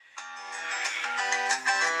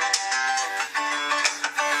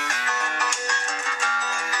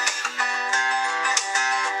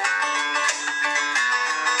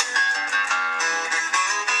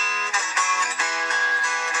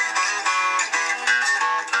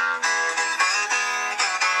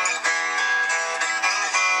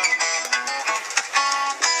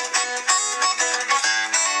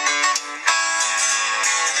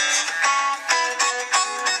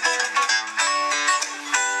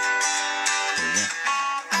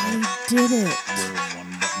did it. We're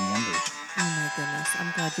one button wonders. Oh my goodness.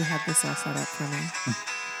 I'm glad you had this all set up for me.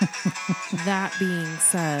 That being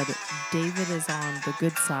said, David is on the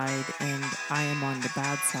good side and I am on the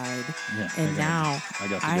bad side. Yeah, And now I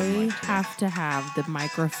got the I good mic today. have to have the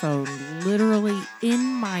microphone literally in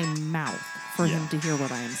my mouth for him to hear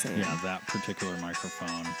what I am saying. Yeah, that particular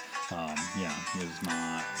microphone, is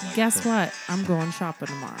not. Like Guess what? I'm going shopping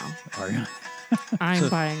tomorrow. Are you? I'm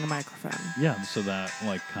buying a microphone. Yeah, so that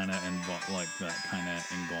kind of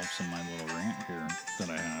engulfs in my little rant here that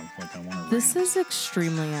I have. Like I want to. This is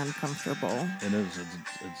extremely uncomfortable. It is.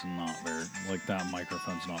 It's not very like that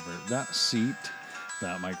microphone's not very. That seat,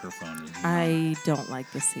 that microphone is. Not, I don't like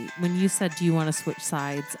the seat. When you said, "Do you want to switch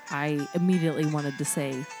sides?" I immediately wanted to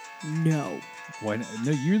say no. Why?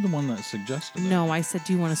 No, you're the one that suggested it. No, I said,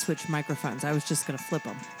 "Do you want to switch microphones?" I was just gonna flip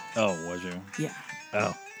them. Oh, was you? Yeah.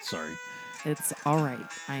 Oh, sorry. It's all right.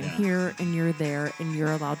 I'm here and you're there and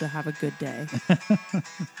you're allowed to have a good day.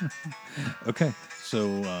 Okay.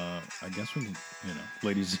 So I guess we can,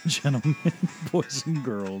 ladies and gentlemen, boys and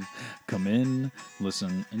girls, come in,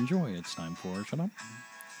 listen, enjoy. It's time for Shut Up.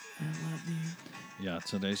 I love you. Yeah,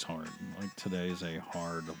 today's hard. Like today's a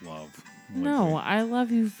hard love. No, I love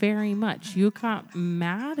you very much. You got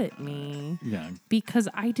mad at me because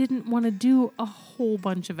I didn't want to do a whole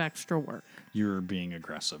bunch of extra work. You're being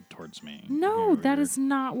aggressive towards me. No, that is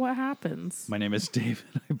not what happens. My name is David.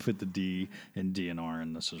 I put the D in DNR,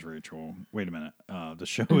 and this is Rachel. Wait a minute. The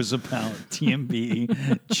show is about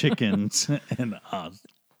TMB, chickens, and us.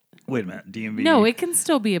 Wait a minute. DMV. No, it can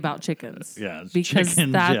still be about chickens. Yeah, it's because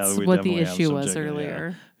chickens. that's we what the definitely have issue some was chicken,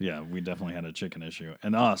 earlier. Yeah, we definitely had a chicken issue,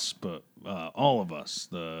 and us, but all of us,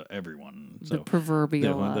 everyone. So, the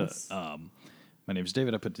proverbial us. My name is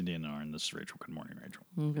David. I put the DNR, and this is Rachel. Good morning, Rachel.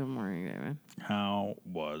 Good morning, David. How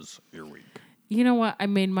was your week? You know what? I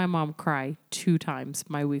made my mom cry 2 times.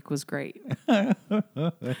 My week was great.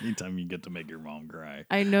 Anytime you get to make your mom cry.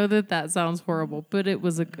 I know that sounds horrible, but it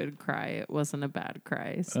was a good cry. It wasn't a bad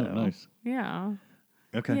cry. So, nice. Yeah.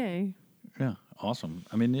 Okay. Yay. Yeah, awesome.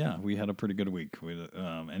 I mean, we had a pretty good week.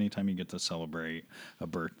 Anytime you get to celebrate a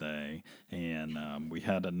birthday, and we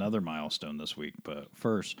had another milestone this week. But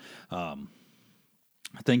first,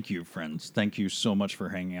 thank you, friends. Thank you so much for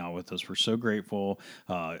hanging out with us. We're so grateful.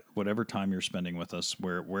 Whatever time you're spending with us,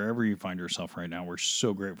 wherever you find yourself right now, we're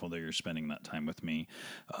so grateful that you're spending that time with me.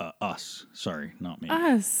 Us. Sorry, not me.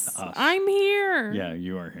 Us. I'm here. Yeah,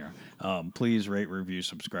 you are here. Please rate, review,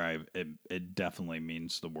 subscribe. It definitely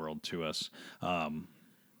means the world to us.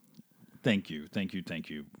 Thank you.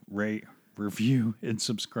 Rate, review, and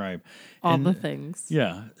subscribe. All the things.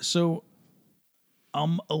 Yeah. So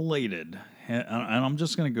I'm elated. And I'm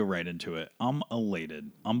just going to go right into it. I'm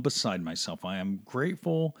elated. I'm beside myself. I am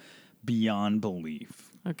grateful beyond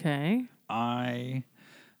belief. Okay. I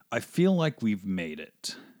feel like we've made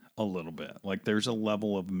it a little bit. Like there's a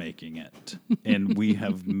level of making it, and we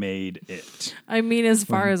have made it. I mean, as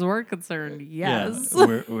far as we're concerned, yes.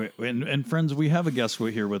 Yeah, and friends, we have a guest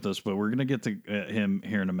here with us, but we're going to get to him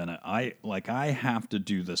here in a minute. I have to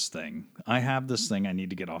do this thing. I have this thing I need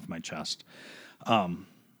to get off my chest.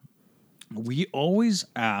 We always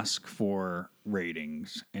ask for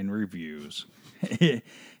ratings and reviews.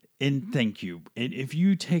 And thank you. And if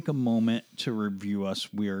you take a moment to review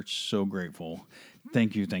us, we are so grateful.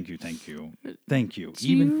 Thank you. Thank you.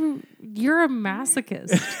 You're a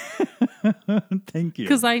masochist. Thank you.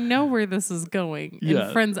 Because I know where this is going. Yeah.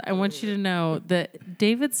 And friends, I want you to know that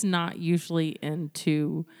David's not usually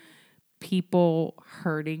into people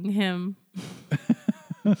hurting him.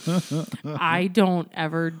 I don't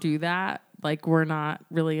ever do that. Like, we're not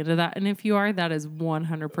really into that. And if you are, that is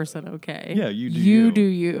 100% okay. Yeah, you do you. you. Do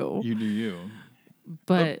you. You do you.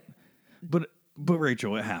 But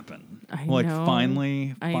Rachel, it happened. I like know.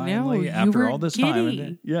 finally, You after were all this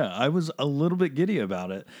giddy. time, I was a little bit giddy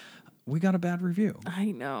about it. We got a bad review.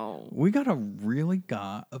 I know. We got a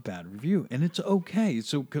bad review, and it's okay.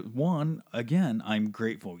 So, one, again, I'm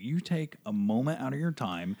grateful. You take a moment out of your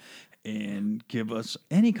time and give us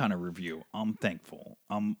any kind of review. I'm thankful.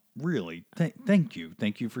 I'm really thank you.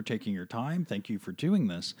 Thank you for taking your time. Thank you for doing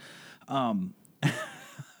this.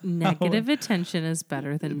 Negative attention is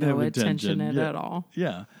better than no attention at all.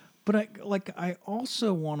 Yeah, but I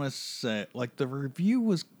also want to say, like, the review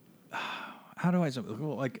was. How do I say?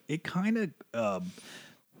 Like, it kind of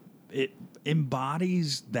it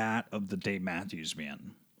embodies that of the Dave Matthews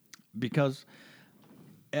Band, because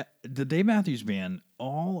the Dave Matthews Band,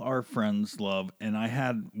 all our friends love, and I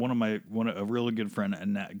had a really good friend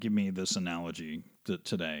give me this analogy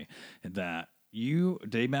today that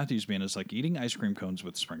Dave Matthews Band is like eating ice cream cones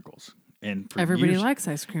with sprinkles. And for Everybody years, likes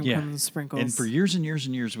ice cream yeah. cones and sprinkles. And for years and years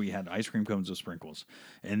and years, we had ice cream cones with sprinkles.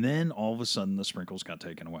 And then all of a sudden, the sprinkles got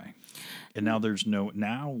taken away. And now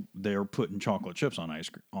now they're putting chocolate chips on ice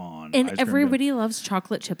cream. And everybody loves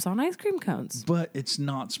chocolate chips on ice cream cones. But it's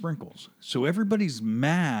not sprinkles. So everybody's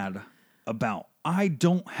mad about, I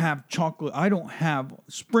don't have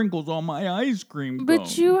sprinkles on my ice cream cone.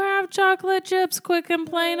 But you have chocolate chips, quit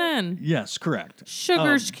complaining. Yes, correct.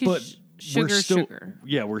 Sugar.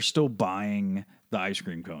 Yeah, we're still buying the ice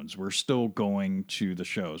cream cones. We're still going to the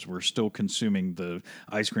shows. We're still consuming the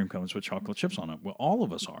ice cream cones with chocolate chips on it. Well, all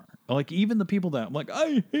of us are. Like, even the people that, like,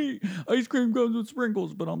 I hate ice cream cones with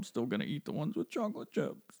sprinkles, but I'm still going to eat the ones with chocolate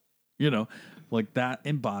chips. You know, like, that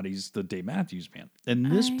embodies the Dave Matthews Band. And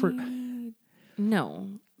this No,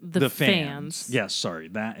 the fans. Yes, sorry.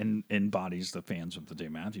 That embodies the fans of the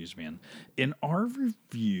Dave Matthews Band. And our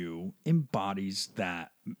review embodies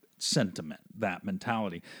that sentiment, that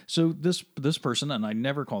mentality. So this person, and I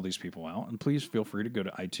never call these people out, and please feel free to go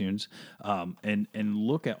to iTunes and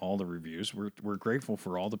look at all the reviews. We're grateful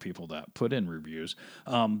for all the people that put in reviews.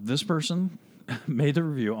 This person made the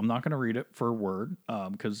review. I'm not going to read it for a word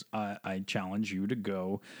because I challenge you to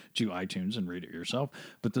go to iTunes and read it yourself.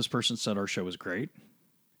 But this person said our show was great.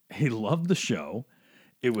 He loved the show.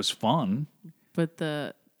 It was fun.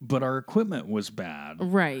 But our equipment was bad.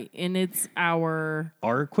 Right. And it's our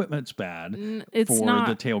equipment's bad it's for not,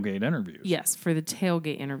 the tailgate interviews. Yes, for the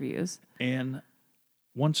tailgate interviews. And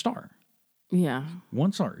 1 star. Yeah.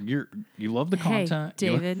 1 star. You love the content. Hey,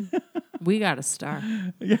 David, we got a star.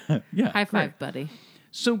 Yeah. High five, buddy.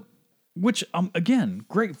 So, which I'm, again,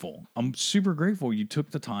 grateful. I'm super grateful you took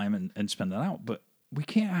the time and spend that out. But we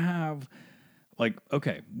can't have, like,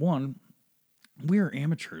 okay, one, we're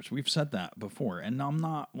amateurs. We've said that before, and I'm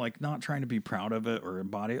not trying to be proud of it or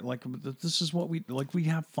embody it. Like, this is what we like. We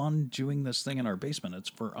have fun doing this thing in our basement. It's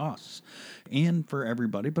for us and for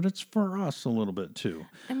everybody, but it's for us a little bit too.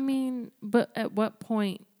 I mean, but at what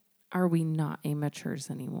point are we not amateurs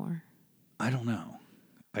anymore? I don't know.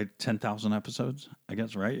 10,000 episodes, I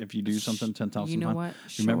guess, right? If you do something 10,000 you know times. what?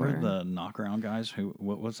 Remember the knockaround guys?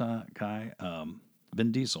 What was that guy?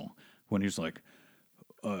 Vin Diesel, when he's like,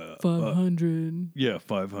 500.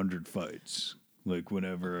 500 fights. Like,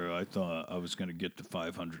 whenever I thought I was going to get to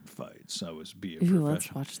 500 fights, I was being professional.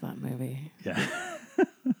 Let's watch that movie. Yeah.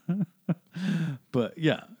 But,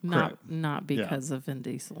 yeah. Not because of Vin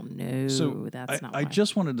Diesel. No, so that's not I why.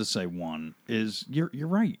 just wanted to say one is, you're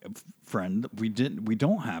right, friend. We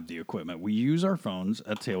don't have the equipment. We use our phones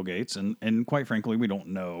at tailgates, and quite frankly, we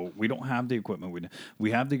don't have the equipment.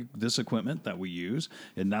 We have this equipment that we use,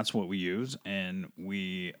 and that's what we use, and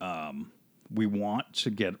we want to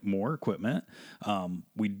get more equipment.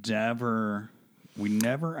 We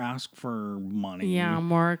never ask for money. Yeah,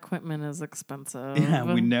 more equipment is expensive. Yeah,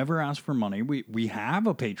 we never ask for money. We have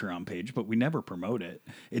a Patreon page, but we never promote it.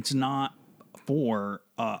 It's not for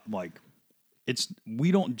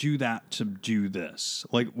we don't do that to do this.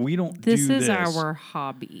 Like, we don't do this. This is our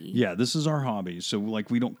hobby. Yeah, this is our hobby. So,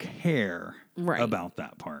 like, we don't care about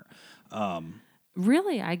that part.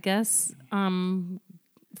 Really, I guess,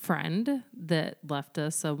 friend that left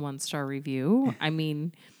us a 1-star review. I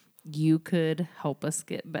mean, you could help us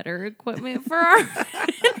get better equipment for our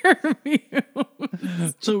interview.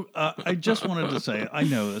 So I just wanted to say, I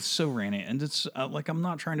know it's so ranty, and it's like, I'm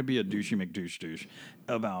not trying to be a douchey McDouche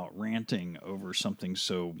about ranting over something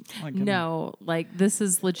so. No, like, this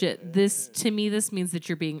is legit. This, to me, this means that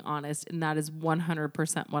you're being honest, and that is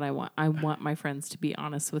 100% what I want. I want my friends to be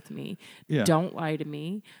honest with me. Yeah. Don't lie to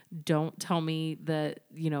me. Don't tell me that,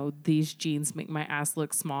 these jeans make my ass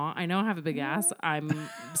look small. I know I have a big ass. I'm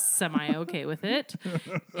semi-okay with it.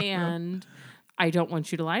 And I don't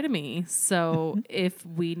want you to lie to me. So if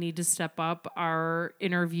we need to step up our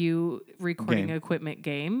interview recording equipment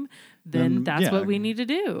game, then that's what we need to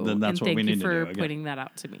do. Then that's what we need to do. And thank you for pointing that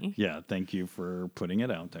out to me. Yeah, thank you for putting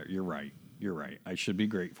it out there. You're right. I should be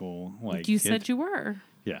grateful. Like, you said you were.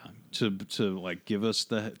 Yeah, to like give us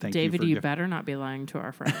the thank David, you. you better not be lying to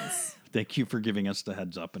our friends. Thank you for giving us the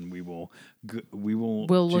heads up, and we'll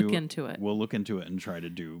look into it. We'll look into it and try to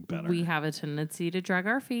do better. We have a tendency to drag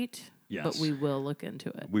our feet. Yes. But we will look into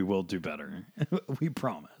it. We will do better. We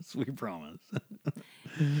promise.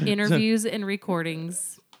 Interviews and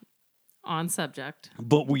recordings on subject.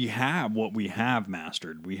 But we have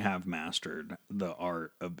mastered. We have mastered the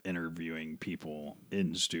art of interviewing people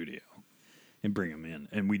in studio and bring them in.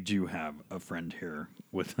 And we do have a friend here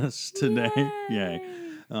with us today. Yay.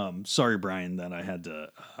 Sorry, Brian, that I had to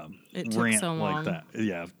rant so like that.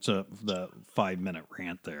 Yeah, so the 5-minute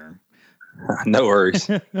rant there. No worries.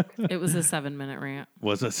 It was a 7-minute rant.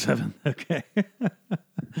 Was it 7? Okay.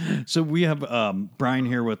 So we have Brian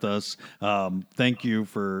here with us. Thank you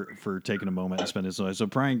for taking a moment and spending this way. So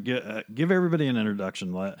Brian, give everybody an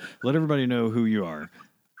introduction. Let everybody know who you are.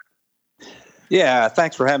 Yeah,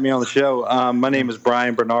 thanks for having me on the show. My name is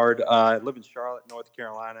Brian Bernard. I live in Charlotte, North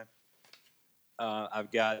Carolina.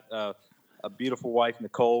 I've got a beautiful wife,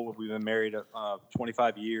 Nicole. We've been married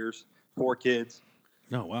 25 years, 4 kids.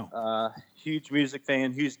 Oh, wow. Huge music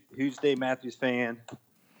fan, huge Dave Matthews fan.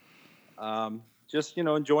 Just,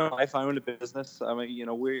 enjoying life. I own a business. I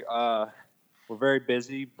mean, we're very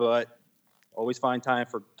busy, but always find time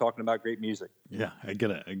for talking about great music. Yeah, I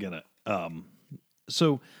get it.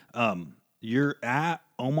 So you're at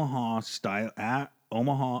Omaha _Styley_.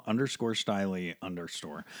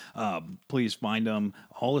 Please find him.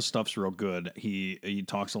 All his stuff's real good. He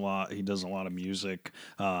talks a lot. He does a lot of music.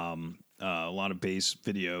 A lot of bass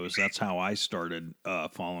videos. That's how I started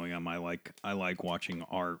following him. I like watching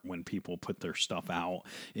art when people put their stuff out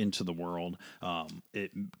into the world.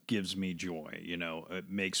 It gives me joy. It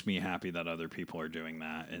makes me happy that other people are doing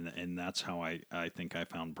that, and that's how I think I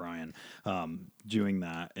found Brian doing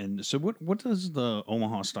that. And so, what does the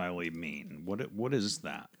Omaha Styley mean? What is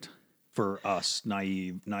that for us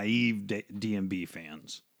naive DMB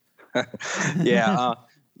fans? Yeah.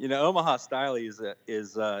 Omaha Styley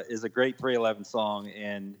is a great 311 song,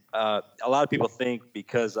 and a lot of people think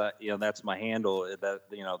because that's my handle that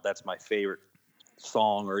that's my favorite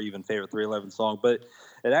song or even favorite 311 song, but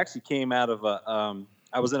it actually came out of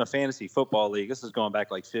I was in a fantasy football league. This is going back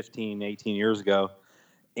like 15, 18 years ago,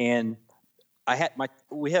 and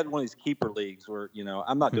we had one of these keeper leagues where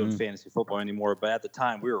I'm not doing fantasy football anymore, but at the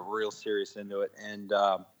time we were real serious into it, and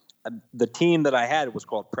the team that I had was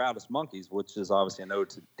called Proudest Monkeys, which is obviously an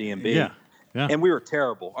ode to DMB. Yeah. And we were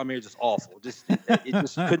terrible. I mean, it was just awful. It just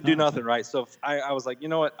couldn't do nothing right. So I was like, you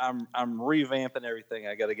know what? I'm revamping everything.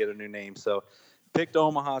 I got to get a new name. So picked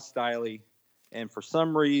Omaha Styley, and for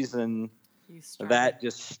some reason that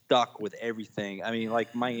just stuck with everything. I mean,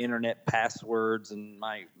 like my internet passwords and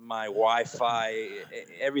my Wi-Fi,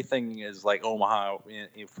 everything is like Omaha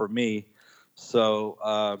for me.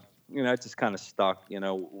 So it just kind of stuck,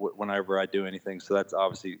 whenever I do anything. So that's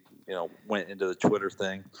obviously, went into the Twitter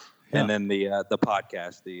thing, and then the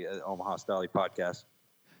podcast, the Omaha Styley podcast.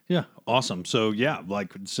 Yeah, awesome. So yeah,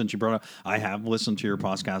 like since you brought up, I have listened to your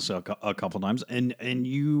podcast a couple times, and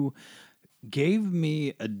you gave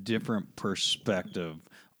me a different perspective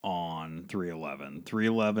on 311.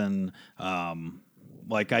 311,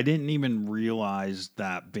 like I didn't even realize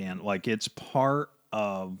that band, like it's part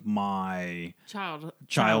of my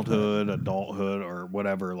childhood, adulthood, or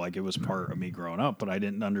whatever. Like it was part of me growing up, but I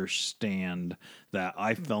didn't understand that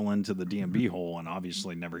I fell into the DMB hole and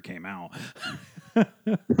obviously never came out.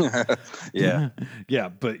 Yeah. Yeah.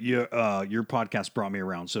 But your podcast brought me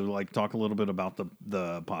around. So like talk a little bit about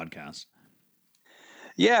the podcast.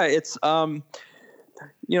 Yeah, it's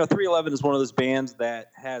 311 is one of those bands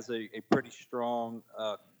that has a pretty strong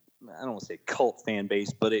I don't want to say cult fan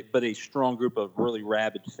base, but a strong group of really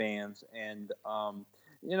rabid fans. And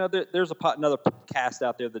there's another cast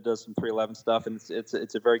out there that does some 311 stuff, and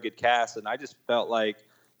it's a very good cast. And I just felt like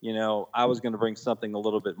I was going to bring something a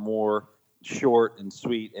little bit more short and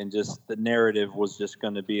sweet, and just the narrative was just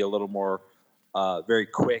going to be a little more very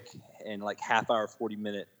quick and like half hour,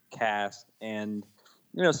 40-minute cast. And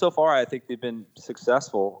so far I think they've been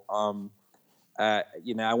successful. I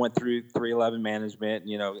went through 311 management,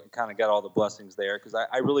 kind of got all the blessings there because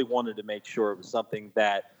I really wanted to make sure it was something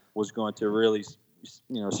that was going to really,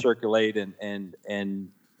 circulate and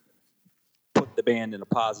put the band in a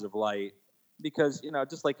positive light. Because,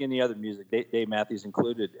 just like any other music, Dave Matthews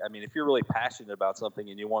included, I mean, if you're really passionate about something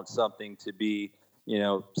and you want something to be,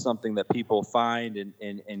 something that people find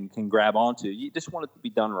and can grab onto, you just want it to be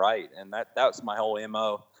done right. And that's my whole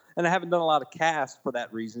MO. And I haven't done a lot of casts for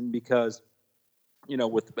that reason because,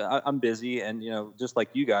 I'm busy, and just like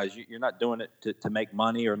you guys, you're not doing it to make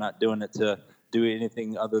money or not doing it to do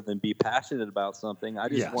anything other than be passionate about something. I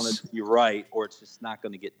just want it to be right, or it's just not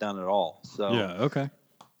going to get done at all. So yeah, okay.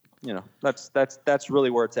 That's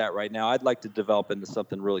really where it's at right now. I'd like to develop into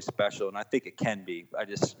something really special, and I think it can be. I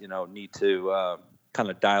just need to kind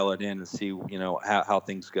of dial it in and see how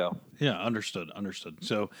things go. Yeah, understood.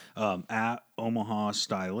 So at Omaha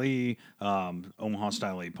Styley, Omaha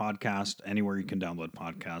Styley podcast, anywhere you can download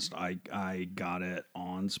podcast. I got it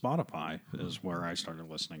on Spotify is where I started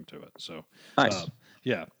listening to it. So nice.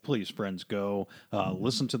 Yeah, please, friends, go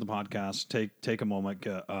listen to the podcast. Take a moment,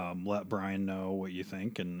 let Brian know what you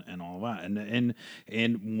think and all that. And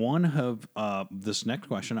one of this next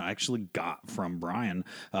question I actually got from Brian.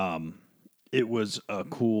 it was a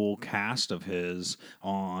cool cast of his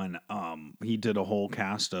on. He did a whole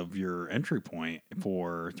cast of your entry point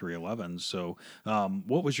for 311. So,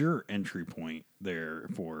 what was your entry point there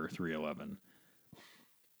for 311?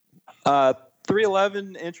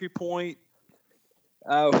 311 entry point.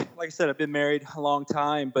 Like I said, I've been married a long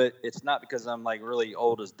time, but it's not because I'm like really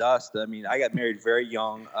old as dust. I mean, I got married very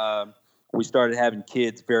young. We started having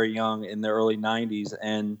kids very young in the early 90s,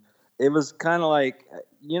 and it was kind of like,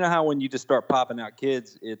 you know how when you just start popping out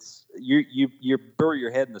kids, it's you bury your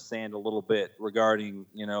head in the sand a little bit regarding,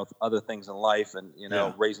 you know, other things in life, and, you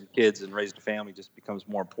know, raising kids and raising a family just becomes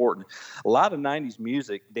more important. A lot of 90s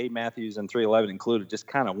music, Dave Matthews and 311 included, just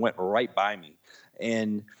kind of went right by me.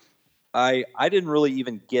 And I didn't really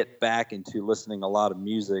even get back into listening a lot of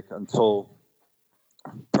music until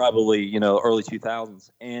probably, you know, early 2000s.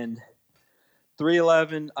 And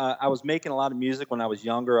 311, I was making a lot of music when I was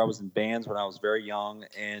younger. I was in bands when I was very young,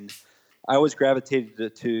 and I always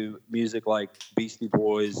gravitated to music like Beastie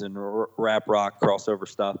Boys and rap rock crossover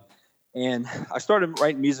stuff. And I started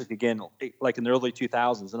writing music again, like in the early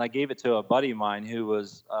 2000s, and I gave it to a buddy of mine who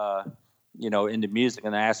was, you know, into music,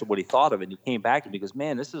 and I asked him what he thought of it. And he came back to me because,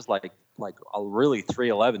 man, this is like a really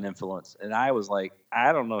 311 influence. And I was like,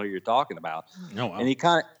 I don't know who you're talking about. Oh, wow. And he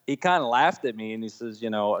kind of laughed at me, and he says, you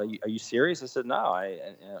know, are you serious? I said, no.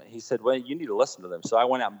 He said, well, you need to listen to them. So I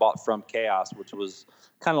went out and bought From Chaos, which was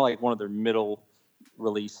kind of like one of their middle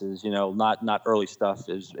releases, you know, not early stuff.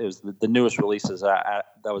 It was the newest releases that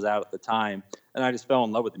was out at the time. And I just fell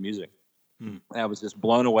in love with the music. And I was just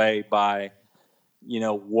blown away by, you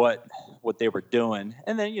know, what they were doing.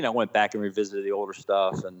 And then, you know, went back and revisited the older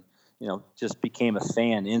stuff, and, you know, just became a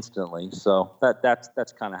fan instantly. So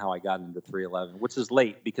that's kind of how I got into 311, which is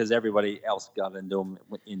late because everybody else got into them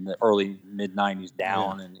in the early mid 90s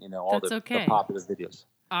down, and, you know, all the popular videos.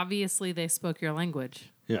 Obviously they spoke your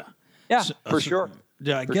language. Yeah. Yeah, for sure.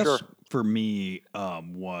 Yeah, I guess for me,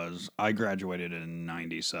 was I graduated in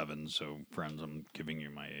 97. So, friends, I'm giving you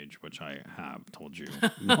my age, which I have told you.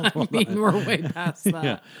 I mean, we're way past that.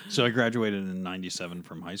 Yeah. So I graduated in 97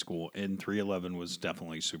 from high school, and 311 was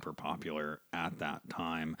definitely super popular at that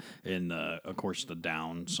time. And of course, the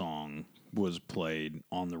Down song was played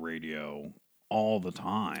on the radio all the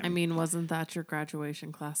time. I mean, wasn't that your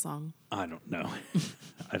graduation class song? I don't know.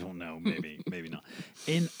 I don't know. Maybe not.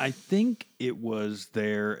 And I think it was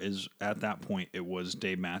at that point, it was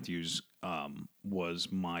Dave Matthews was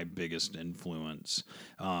my biggest influence,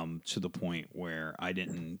 to the point where I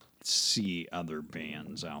didn't see other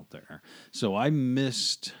bands out there. So I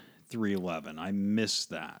missed 311. I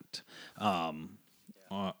missed that.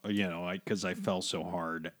 You know, because I fell so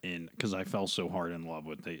hard in love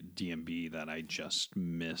with the DMB that I just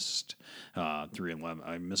missed 311.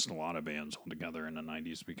 I missed a lot of bands altogether in the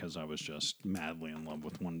 90s because I was just madly in love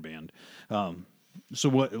with one band. So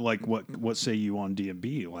what say you on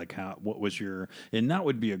DMB? Like what was your, and that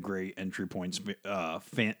would be a great entry point.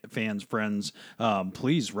 Fans, friends,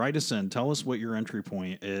 please write us in. Tell us what your entry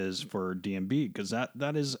point is for DMB, because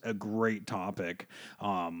that is a great topic.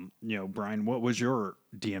 You know, Brian, what was your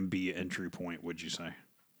DMB entry point, would you say?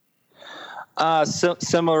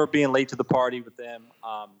 Similar, being late to the party with them.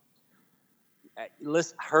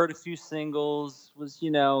 Heard a few singles, was,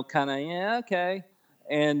 you know, kind of, yeah, okay.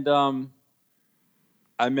 And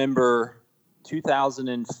I remember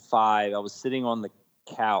 2005, I was sitting on the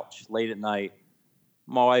couch late at night.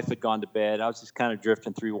 My wife had gone to bed. I was just kind of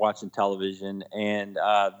drifting through watching television, and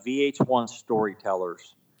VH1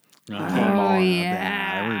 Storytellers came on.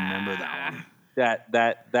 Yeah, I remember that one.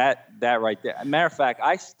 That right there. Matter of fact,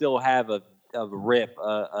 I still have a rip,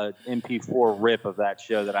 a MP4 rip of that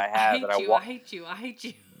show that I have. I hate you.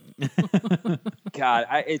 God,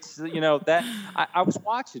 it's, you know, that I was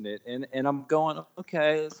watching it, and I'm going,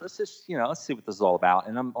 okay, let's just, you know, let's see what this is all about.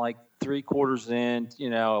 And I'm like 3/4 in, you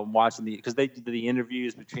know, I'm watching because they did the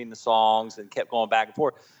interviews between the songs and kept going back and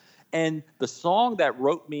forth. And the song that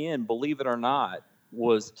wrote me in, believe it or not,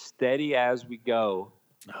 was "Steady as We Go."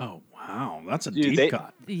 Oh wow, that's a deep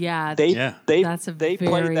cut. Yeah, that's a very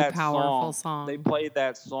powerful song. They played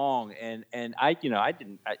that song, and I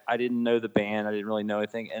didn't know the band. I didn't really know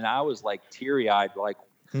anything, and I was like teary eyed, like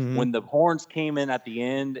when the horns came in at the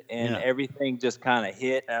end, and everything just kind of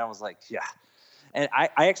hit, and I was like, yeah. And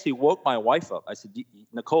I actually woke my wife up. I said,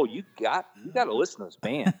 Nicole, you got to listen to this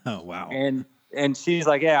band. Oh wow. And she's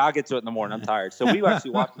like, yeah, I'll get to it in the morning. I'm tired. So we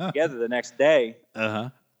actually watched it together the next day.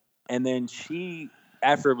 And then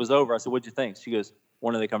after it was over, I said, what'd you think? She goes,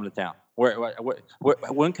 when are they coming to town?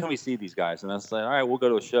 When can we see these guys? And I was like, all right, we'll go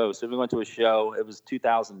to a show. So we went to a show. It was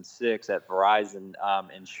 2006 at Verizon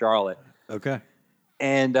in Charlotte. Okay.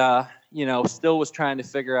 and still was trying to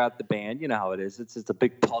figure out the band. You know how it is. It's a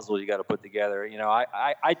big puzzle you got to put together.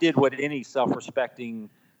 I did what any self-respecting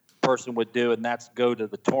person would do, and that's go to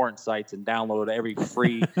the torrent sites and download every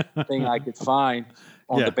free thing I could find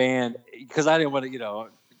on the band, because I didn't want to,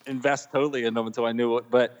 invest totally in them until I knew it.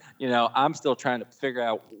 But, I'm still trying to figure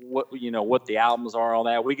out what the albums are, all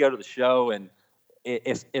that. We go to the show, and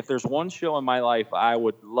if there's one show in my life I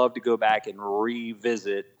would love to go back and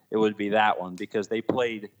revisit, it would be that one, because they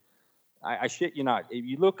played, I shit you not, if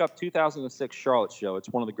you look up 2006 Charlotte show, it's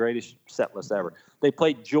one of the greatest set lists ever. They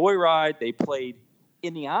played Joyride, they played,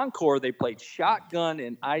 in the encore, they played Shotgun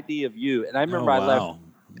and ID of You. And I remember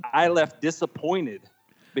I left disappointed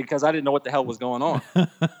because I didn't know what the hell was going on.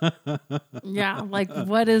 Yeah, like,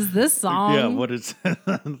 what is this song? Yeah, what is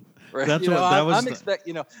Right. That's what that was. I'm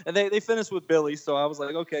expecting, and they finished with Billy, so I was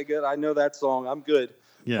like, okay, good. I know that song. I'm good.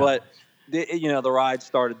 Yeah. But the ride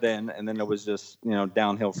started then, and then it was just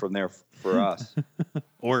downhill from there for us.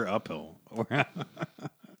 Or uphill.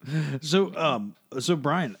 So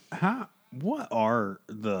Brian, what are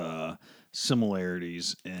the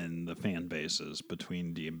similarities in the fan bases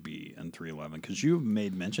between DMB and 311? Because you've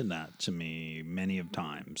made mention that to me many of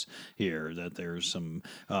times here, that there's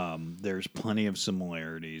plenty of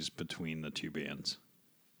similarities between the two bands.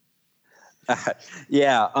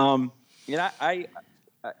 Yeah.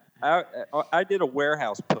 I did a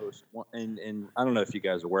Warehouse post, and I don't know if you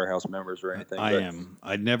guys are Warehouse members or anything. I am.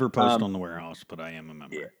 I never post on the Warehouse, but I am a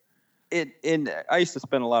member. Yeah. I used to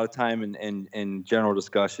spend a lot of time in general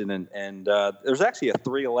discussion, and there's actually a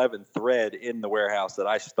 311 thread in the Warehouse that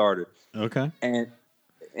I started. Okay. And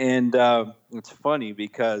it's funny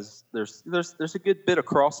because there's a good bit of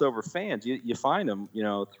crossover fans. You find them,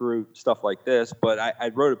 through stuff like this. But I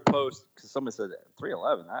wrote a post because someone said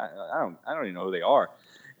 311. I don't even know who they are,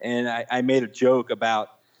 and I made a joke about,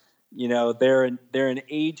 they're an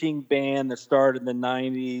aging band that started in the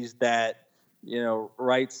 90s that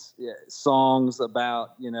writes songs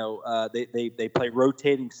about, they play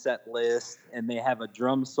rotating set lists, and they have a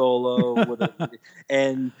drum solo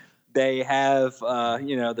and they have,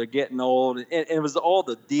 they're getting old, and it was all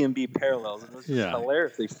the DMB parallels. It was just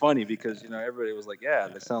hilariously funny because, everybody was like, yeah,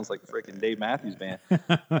 that sounds like freaking Dave Matthews Band.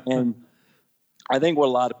 And I think what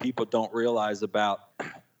a lot of people don't realize about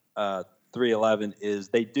 311 is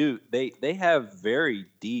they have very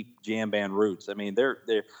deep jam band roots. I mean, they're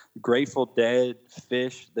Grateful Dead,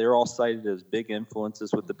 Fish, they're all cited as big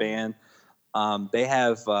influences with the band. They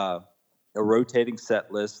have a rotating set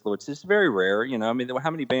list, which is very rare. I mean,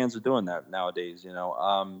 how many bands are doing that nowadays?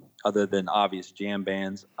 Other than obvious jam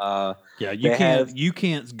bands. You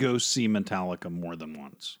can't go see Metallica more than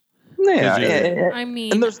once. Yeah, I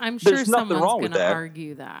mean, I'm sure someone's going to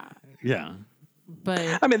argue that. Yeah.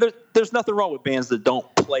 But I mean, there's nothing wrong with bands that don't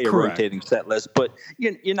play a rotating set list, but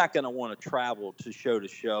you're not going to want to travel to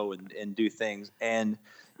show and do things. And,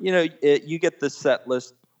 you get the set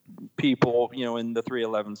list people, in the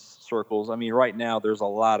 311 circles. I mean, right now there's a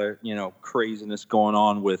lot of, craziness going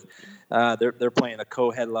on with, they're playing a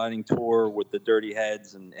co-headlining tour with the Dirty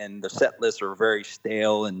Heads, and the set lists are very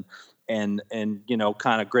stale and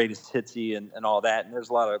kind of greatest hitsy and all that. And there's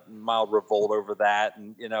a lot of mild revolt over that.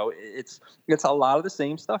 And, it's a lot of the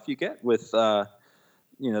same stuff you get with, the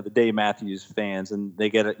Dave Matthews fans, and they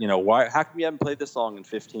get it, why, how come you haven't played this song in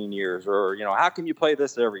 15 years? Or, how can you play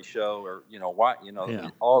this every show? Or, why,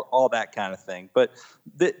 all that kind of thing. But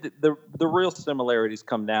the real similarities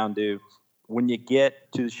come down to when you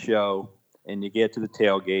get to the show and you get to the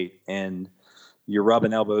tailgate and you're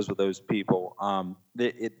rubbing elbows with those people.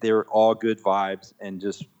 They're all good vibes and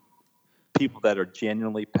just people that are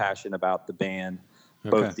genuinely passionate about the band,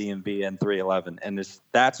 both DMB and 311. And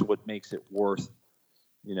that's what makes it worth,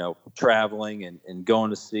 traveling and going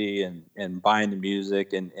to see and buying the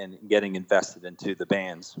music and getting invested into the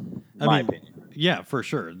bands, in my opinion. Yeah, for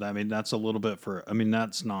sure. I mean, that's a little bit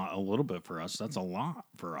that's not a little bit for us. That's a lot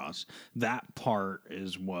for us. That part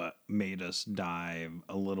is what made us dive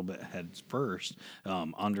a little bit heads first,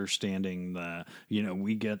 understanding that,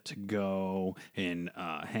 we get to go and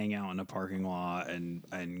hang out in a parking lot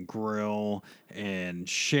and grill and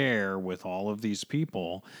share with all of these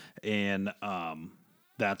people. And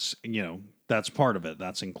that's part of it.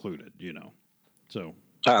 That's included, so.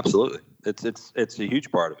 Absolutely. It's a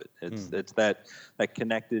huge part of it. It's that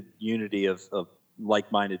connected unity of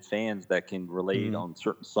like-minded fans that can relate on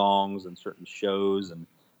certain songs and certain shows, and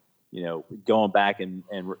going back and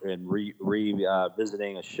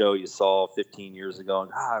revisiting a show you saw 15 years ago,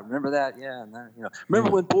 and remember that, and that,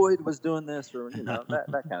 remember when Boyd was doing this, or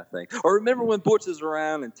that kind of thing, or remember when Butch was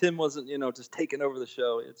around and Tim wasn't just taking over the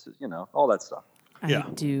show. It's all that stuff. Yeah.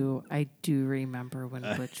 I do remember when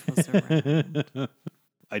Butch was around.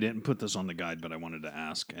 I didn't put this on the guide, but I wanted to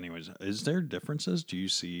ask anyways. Is there differences? Do you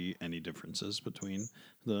see any differences between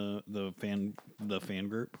the fan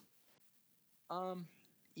group?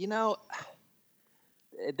 You know,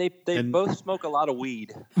 they And- both smoke a lot of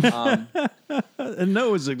weed. And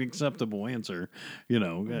no is an acceptable answer. You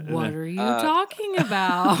know, What are you talking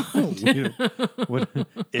about?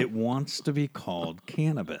 it wants to be called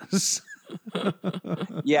cannabis.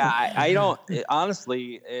 Yeah, I don't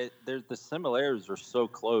honestly. The similarities are so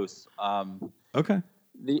close. Okay.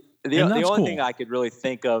 The And the that's only thing cool. I could really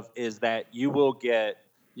think of is that you'll get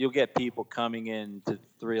people coming into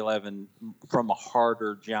 311 from a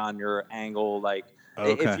harder genre angle. Like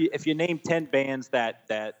Okay. if you name 10 bands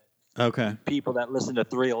that Okay. people that listen to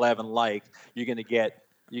 311 like, you're gonna get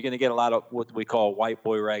a lot of what we call white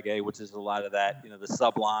boy reggae, which is a lot of that, the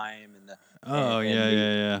Sublime and the Oh and yeah, the,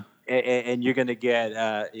 yeah, yeah. and you're gonna get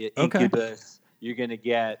Incubus. You're gonna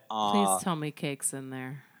get Please tell me Cake's in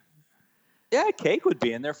there. yeah, Cake would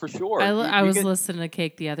be in there for sure. I was listening to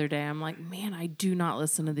Cake the other day. I'm like, man, I do not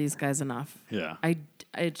listen to these guys enough. Yeah.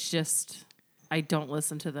 It's just, I don't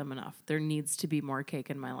listen to them enough. There needs to be more Cake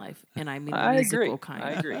in my life, and I mean the I musical agree. kind.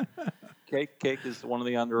 I agree. Cake is one of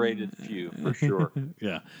the underrated few for sure.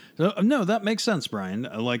 Yeah. So, no, that makes sense, Brian.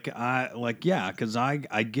 Yeah, because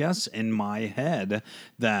I guess in my head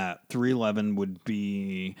that 311 would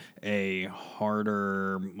be a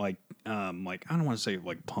harder I don't want to say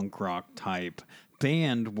like punk rock type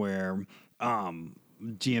band where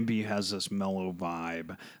GMB has this mellow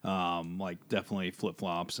vibe, like definitely flip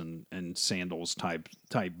flops and sandals type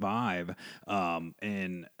vibe,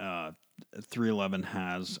 and 311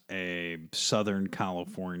 has a Southern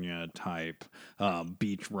California type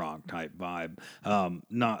beach rock type vibe.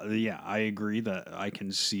 I agree that I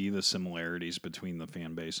can see the similarities between the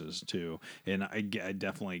fan bases too, and I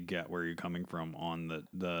definitely get where you're coming from on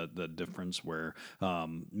the difference where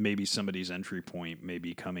maybe somebody's entry point may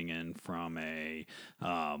be coming in from a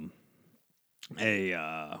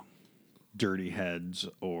Dirty Heads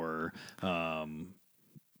or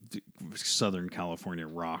Southern California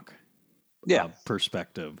rock Yeah.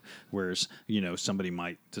 perspective, whereas somebody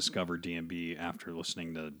might discover DMB after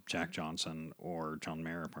listening to Jack Johnson or John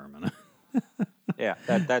Mayer Perman. Yeah,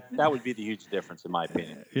 that would be the huge difference in my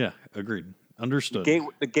opinion. Yeah, agreed. Understood.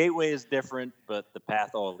 The gateway is different, but the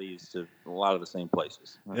path all leads to a lot of the same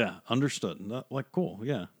places. Yeah, understood. Cool.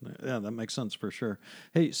 Yeah, that makes sense for sure.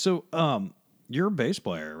 Hey, so you're a bass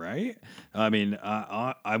player, right? I mean,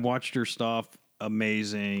 I watched your stuff.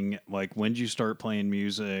 Amazing. Like, when did you start playing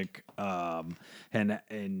music? And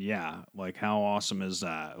yeah, like, how awesome is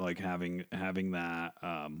that? Like, having that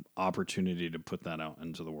opportunity to put that out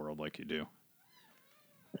into the world like you do.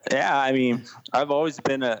 Yeah, I mean, I've always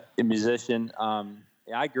been a musician.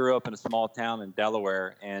 I grew up in a small town in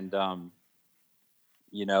Delaware, and the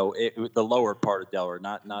lower part of Delaware,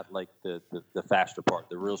 not like the faster part,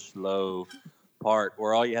 the real slow part,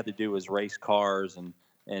 where all you had to do was race cars and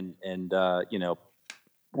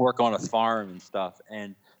work on a farm and stuff.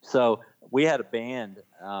 And so we had a band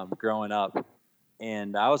growing up,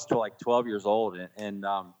 and I was like 12 years old, and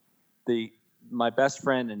my best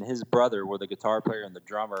friend and his brother were the guitar player and the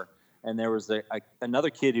drummer, and there was another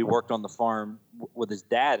kid who worked on the farm with his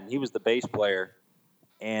dad, and he was the bass player,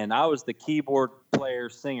 and I was the keyboard player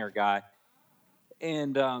singer guy.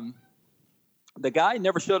 And the guy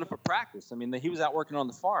never showed up for practice. I mean, he was out working on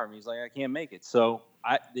the farm. He's like, I can't make it. So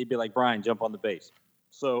they'd be like, Brian, jump on the bass.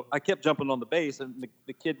 So I kept jumping on the bass, and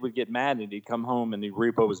the kid would get mad, and he'd come home and he'd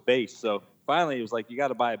repo his bass. So finally, he was like, you got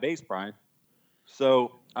to buy a bass, Brian.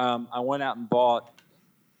 So I went out and bought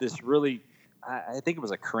this really, I think it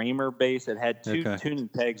was a Kramer bass. It had two tuning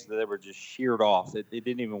pegs that were just sheared off. It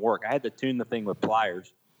didn't even work. I had to tune the thing with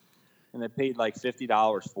pliers, and I paid like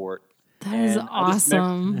 $50 for it. That is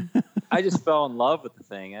awesome. I just fell in love with the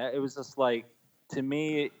thing. It was just like, to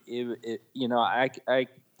me, I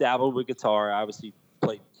dabbled with guitar. I obviously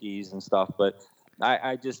played keys and stuff, but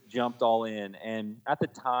I just jumped all in. And at the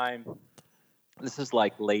time, this is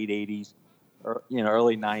like late 80s, or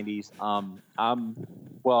early 90s.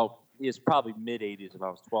 It's probably mid 80s if I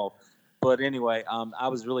was 12. But anyway, I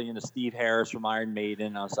was really into Steve Harris from Iron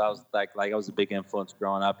Maiden. So I was like I was a big influence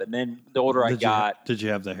growing up. And then the older I got, did you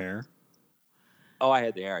have the hair? Oh, I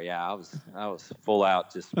had the hair. Yeah, I was full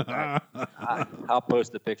out. Just I'll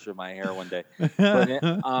post a picture of my hair one day.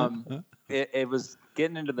 But it was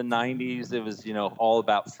getting into the 90s. It was all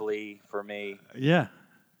about Flea for me. Yeah.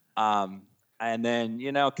 and then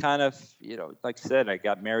kind of like I said, I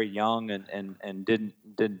got married young and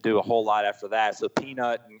didn't do a whole lot after that. So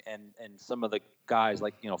Peanut and some of the guys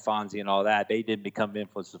like Fonzie and all that, they didn't become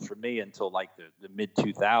influences for me until like the mid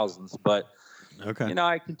 2000s. But Okay.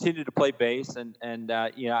 I continued to play bass, and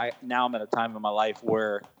now I'm at a time in my life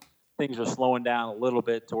where things are slowing down a little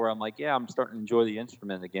bit to where I'm like, yeah, I'm starting to enjoy the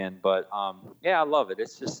instrument again. But yeah, I love it.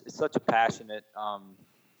 It's such a passionate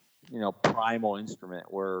primal instrument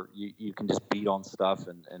where you can just beat on stuff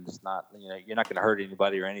and it's not, you're not going to hurt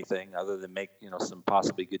anybody or anything other than make, some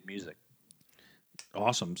possibly good music.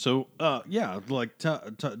 Awesome. So, yeah, like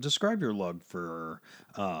describe your love for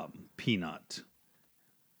Peanut.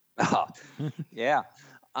 Yeah.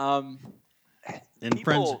 And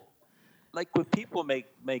friends. Like when people make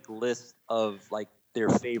lists of like their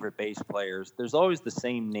favorite bass players, there's always the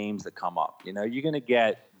same names that come up. You're going to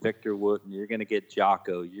get Victor Wooten, you're going to get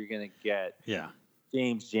Jocko, you're going to get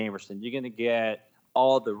James Jamerson, you're going to get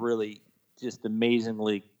all the really just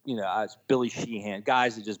amazingly, Billy Sheehan,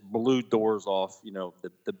 guys that just blew doors off,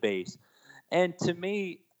 the bass. And to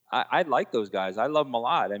me, I like those guys. I love them a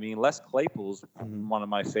lot. I mean, Les Claypool's one of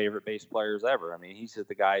my favorite bass players ever. I mean, he's just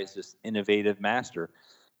the guy who's just innovative master.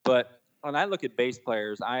 But when I look at bass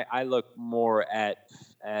players, I look more at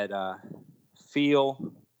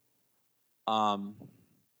feel,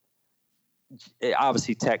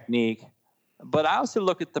 obviously technique, but I also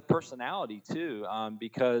look at the personality too,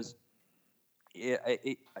 because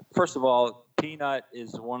first of all, Peanut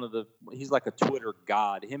is he's like a Twitter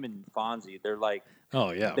god. Him and Fonzie, they're like,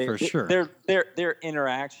 oh yeah, for sure. Their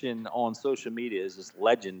interaction on social media is just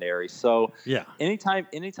legendary. So yeah, anytime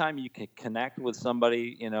you can connect with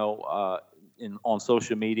somebody, on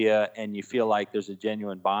social media, and you feel like there's a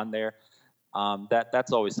genuine bond there,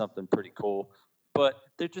 that's always something pretty cool. But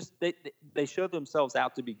they're just they show themselves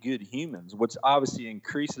out to be good humans, which obviously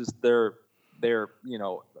increases their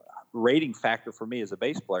rating factor for me as a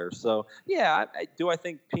bass player. So yeah, I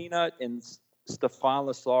think Peanut and Stefan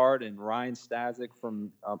Lessard and Ryan Staszik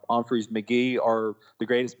from Humphreys McGee are the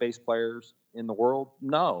greatest bass players in the world?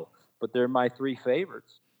 No, but they're my three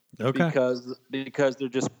favorites. Okay. Because they're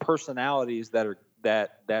just personalities that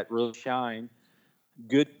really shine.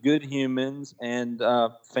 Good humans and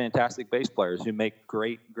fantastic bass players who make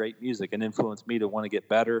great music and influence me to want to get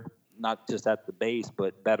better, not just at the bass,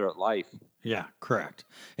 but better at life. Yeah, correct.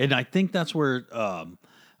 And I think that's where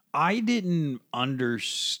I didn't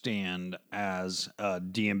understand as a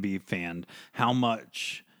DMB fan how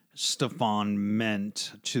much Stefan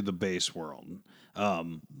meant to the bass world.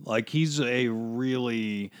 Like he's a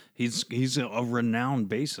renowned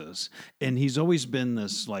bassist, and he's always been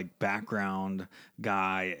this like background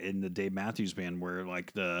guy in the Dave Matthews Band, where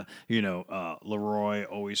like Leroy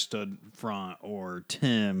always stood front, or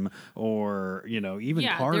Tim, or even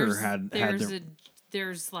Carter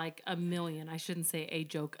there's like a million, I shouldn't say a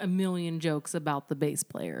joke, a million jokes about the bass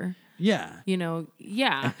player. Yeah.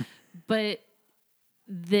 But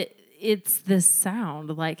it's the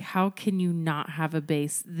sound. Like, how can you not have a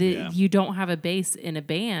bass? You don't have a bass in a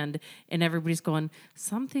band, and everybody's going,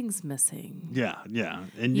 something's missing. Yeah.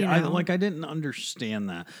 And I didn't understand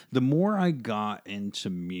that. The more I got into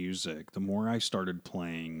music, the more I started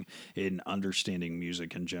playing and understanding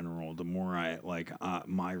music in general, the more I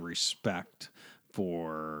my respect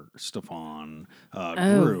for Stefan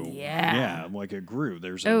grew. Yeah, like it grew.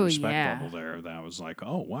 There's a respect level there that I was like,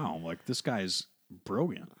 oh wow, like this guy's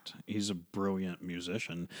brilliant. He's a brilliant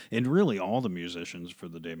musician, and really all the musicians for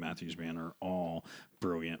the Dave Matthews Band are all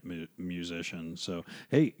brilliant musicians. So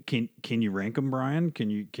hey, can you rank them, Brian? Can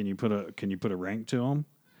you put a rank to them?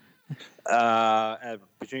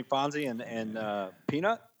 Between Fonzie and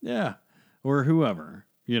Peanut? Yeah, or whoever.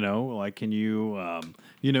 Can you,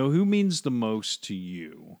 who means the most to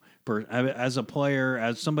you as a player,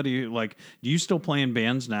 as somebody do you still play in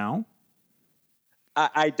bands now?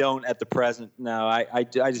 I don't at the present. No, I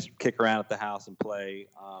just kick around at the house and play.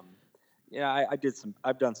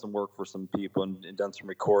 I've done some work for some people and done some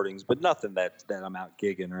recordings, but nothing that I'm out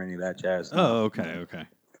gigging or any of that jazz. No. Oh, okay.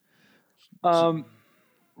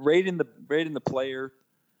 Rating the player.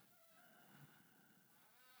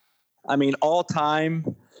 I mean, all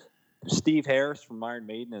time, Steve Harris from Iron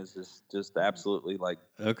Maiden is just absolutely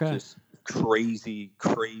just crazy,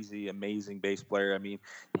 amazing bass player. I mean,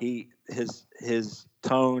 his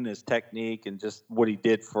tone, his technique, and just what he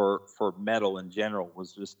did for metal in general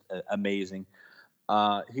was just amazing.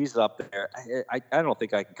 He's up there. I don't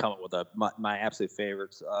think I can come up with my absolute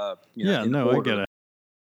favorites. I get it.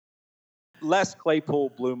 Les Claypool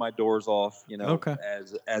blew my doors off,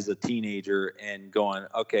 as a teenager, and going,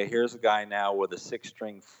 okay, here's a guy now with a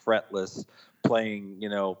 6-string fretless playing,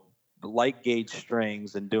 light gauge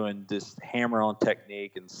strings and doing this hammer on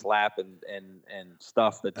technique and slap and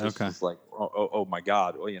stuff that just is like, oh my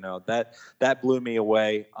God. Well, that blew me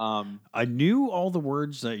away. I knew all the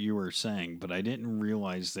words that you were saying, but I didn't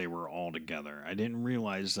realize they were all together. I didn't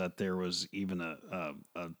realize that there was even a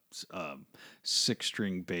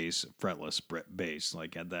 6-string bass, fretless bass.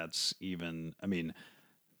 Like that's even. I mean,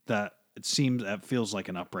 that that feels like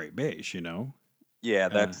an upright bass. Yeah,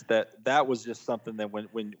 that was just something that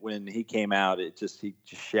when he came out, he just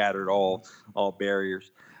shattered all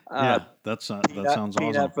barriers. Yeah, that sounds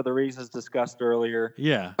Peanut awesome. for the reasons discussed earlier.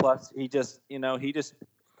 Yeah. Plus, he just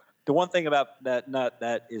the one thing about that nut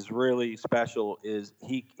that is really special is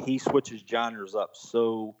he switches genres up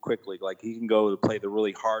so quickly. Like he can go to play the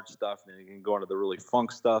really hard stuff, and he can go into the really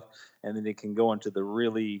funk stuff, and then he can go into the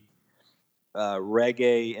really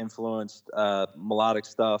reggae influenced melodic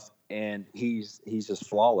stuff, and he's just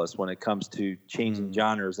flawless when it comes to changing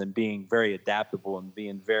genres and being very adaptable and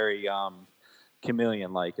being very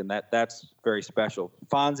chameleon like, and that's very special.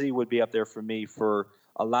 Fonzie would be up there for me for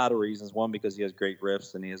a lot of reasons. One, because he has great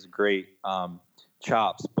riffs and he has great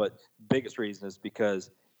chops, but biggest reason is because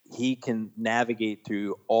he can navigate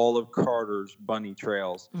through all of Carter's bunny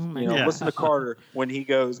trails. Listen to Carter when he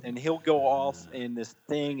goes, and he'll go off in this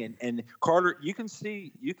thing, and Carter, you can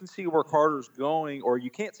see where Carter's going, or you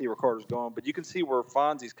can't see where Carter's going, but you can see where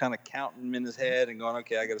Fonzie's kind of counting him in his head and going,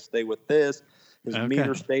 okay, I got to stay with this. His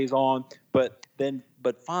meter stays on, but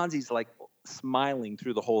Fonzie's like smiling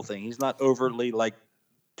through the whole thing. He's not overtly like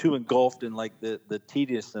too engulfed in like the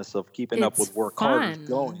tediousness of keeping up with where Carter's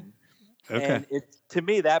going. Okay. And to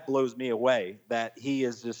me, that blows me away, that he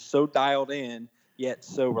is just so dialed in yet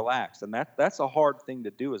so relaxed, and that's a hard thing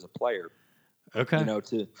to do as a player. Okay.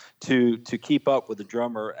 To keep up with the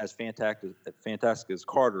drummer as fantastic as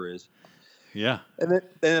Carter is. Yeah. And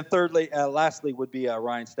then lastly would be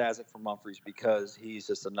Ryan Stasek from Humphreys, because he's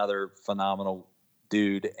just another phenomenal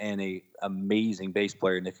dude and a amazing bass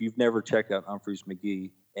player. And if you've never checked out Humphreys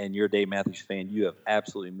McGee and you're a Dave Matthews fan, you have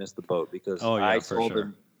absolutely missed the boat, because I saw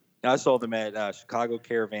them at Chicago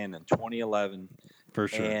Caravan in 2011. For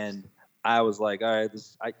sure. And I was like, all right,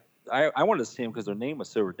 I wanted to see him because their name was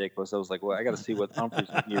so ridiculous. I was like, well, I got to see what Humphreys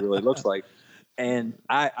McGee really looks like. And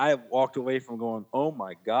I walked away from going, oh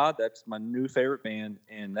my God, that's my new favorite band,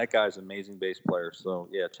 and that guy's an amazing bass player. So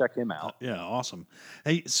yeah, check him out. Yeah, awesome.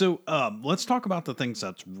 Hey, so let's talk about the things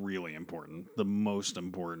that's really important, the most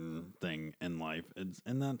important thing in life,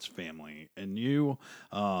 and that's family. And you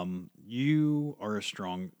are you're a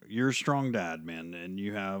strong dad, man, and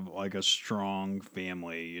you have like a strong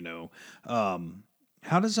family.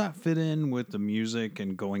 How does that fit in with the music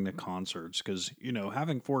and going to concerts? Because,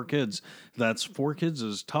 having 4 kids, that's 4 kids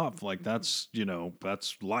is tough. Like that's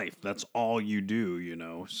life. That's all you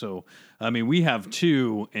do, So, I mean, we have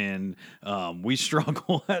 2 and we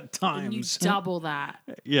struggle at times. And you double that.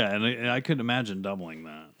 Yeah. And I couldn't imagine doubling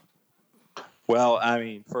that. Well, I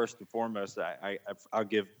mean, first and foremost, I'll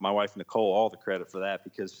give my wife Nicole all the credit for that,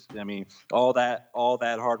 because I mean, all that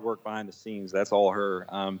hard work behind the scenes, that's all her.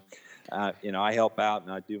 I help out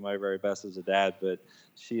and I do my very best as a dad, but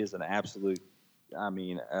she is an absolute,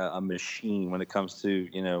 a machine when it comes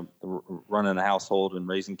to, running a household and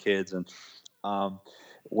raising kids. And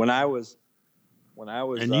when I was,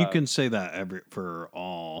 and you can say that for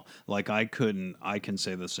all. Like I can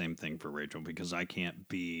say the same thing for Rachel, because I can't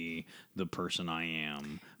be the person I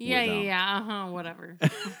am. Whatever.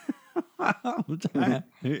 Go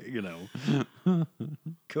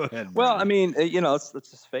ahead. Well, I mean, let's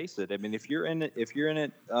just face it. I mean, if you're in it,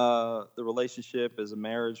 the relationship is a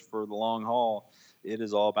marriage for the long haul. It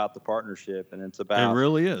is all about the partnership, and it's about. It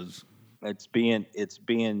really is. It's being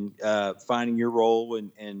finding your role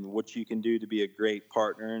and what you can do to be a great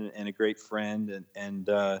partner and a great friend, and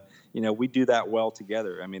we do that well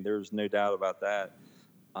together. I mean, there's no doubt about that.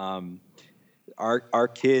 Our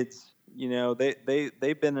kids.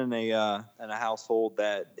 They've been in a household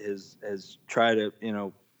that has tried to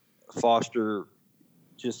foster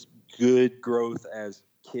just good growth as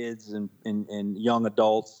kids and young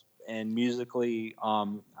adults, and musically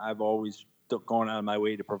I've always gone out of my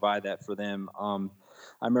way to provide that for them. I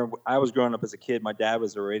remember I was growing up as a kid. My dad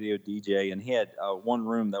was a radio DJ, and he had one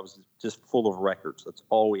room that was just full of records. That's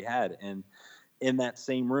all we had, and in that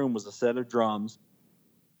same room was a set of drums.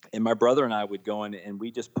 And my brother and I would go in, and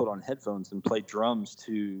we just put on headphones and play drums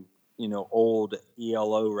to, old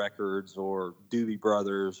ELO records or Doobie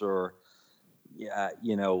Brothers or,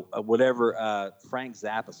 whatever Frank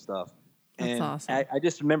Zappa stuff. That's and awesome. I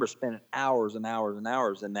just remember spending hours and hours and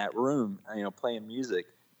hours in that room, playing music.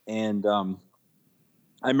 And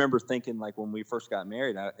I remember thinking, like, when we first got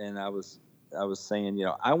married, I was I was saying,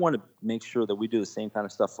 I want to make sure that we do the same kind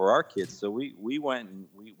of stuff for our kids. So we went and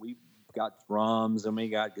we got drums and we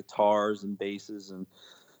got guitars and basses and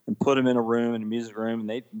put them in a room, in a music room. And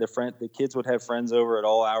the kids would have friends over at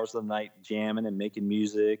all hours of the night jamming and making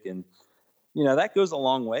music. And, that goes a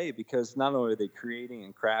long way, because not only are they creating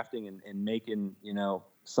and crafting and making,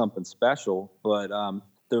 something special, but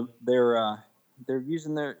they're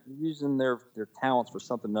using their talents for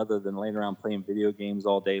something other than laying around playing video games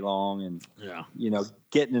all day long and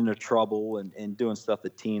getting into trouble and doing stuff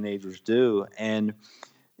that teenagers do. And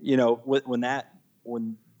when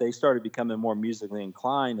they started becoming more musically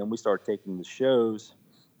inclined and we started taking the shows,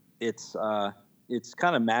 it's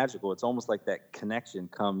kind of magical. It's almost like that connection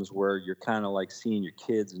comes where you're kind of like seeing your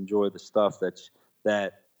kids enjoy the stuff that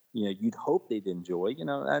you'd hope they'd enjoy.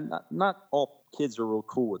 And not all kids are real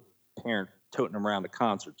cool with parents toting them around to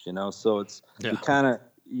concerts. So it's you kind of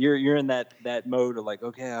you're in that mode of like,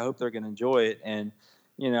 okay, I hope they're going to enjoy it. And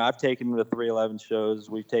I've taken them to 311 shows.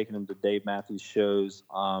 We've taken them to Dave Matthews shows,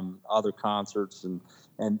 other concerts,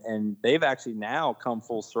 and they've actually now come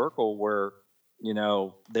full circle where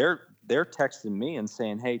they're texting me and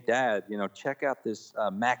saying, "Hey, Dad, check out this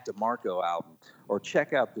Mac DeMarco album, or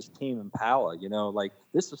check out this Tame Impala. Like,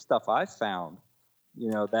 this is stuff I found,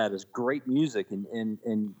 that is great music, and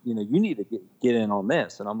you need to get in on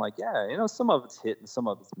this." And I'm like, yeah, some of it's hit and some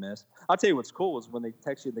of it's missed. I'll tell you what's cool is when they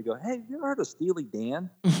text you and they go, "Hey, you ever heard of Steely Dan?"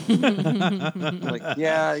 I'm like,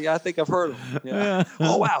 yeah, I think I've heard of them. Yeah.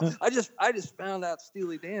 Oh, wow. I just found out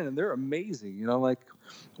Steely Dan, and they're amazing. Like,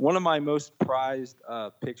 one of my most prized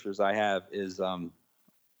pictures I have is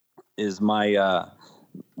my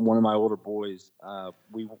one of my older boys.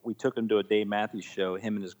 We took him to a Dave Matthews show,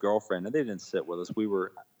 him and his girlfriend, and they didn't sit with us. We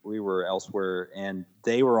were elsewhere, and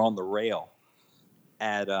they were on the rail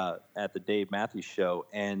at the Dave Matthews show.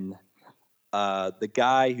 And the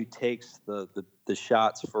guy who takes the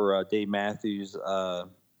shots for Dave Matthews,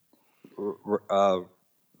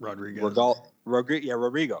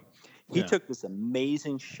 Rodrigo. He took this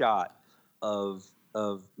amazing shot of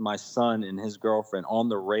my son and his girlfriend on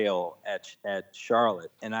the rail at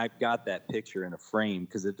Charlotte, and I've got that picture in a frame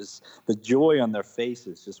because it is the joy on their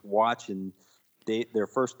faces just watching their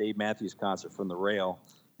first Dave Matthews concert from the rail.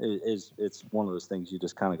 It's one of those things you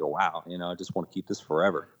just kind of go, wow, I just want to keep this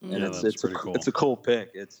forever. And it's cool. It's a cool pic.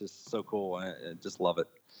 It's just so cool. I just love it.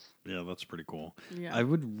 Yeah, that's pretty cool. Yeah. I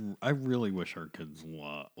really wish our kids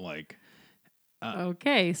like.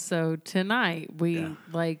 Okay, so tonight we're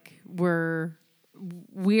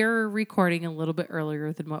recording a little bit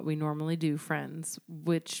earlier than what we normally do, friends,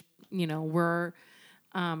 which, we're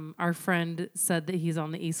our friend said that he's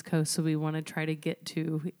on the East Coast, so we want to try to get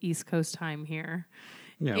to East Coast time here.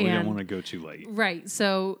 Yeah, we don't want to go too late. Right.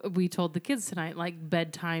 So we told the kids tonight, like,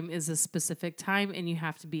 bedtime is a specific time and you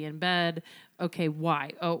have to be in bed. Okay,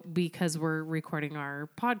 why? Oh, because we're recording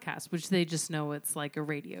our podcast, which they just know it's like a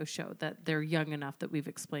radio show, that they're young enough that we've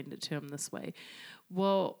explained it to them this way.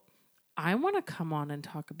 Well, I want to come on and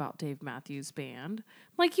talk about Dave Matthews Band.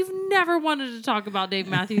 Like, you've never wanted to talk about Dave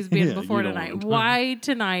Matthews Band before tonight. Why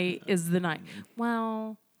tonight is the night?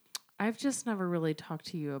 Well, I've just never really talked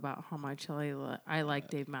to you about how much I like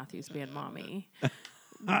Dave Matthews Band, Mommy.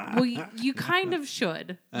 Well, you kind of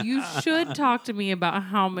should. You should talk to me about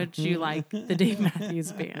how much you like the Dave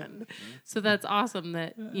Matthews Band. So that's awesome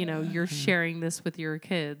that, you're sharing this with your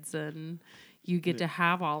kids and you get to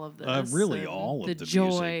have all of this. Really all of the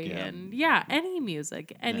joy music, and any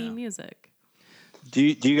music. Do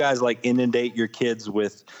you guys like inundate your kids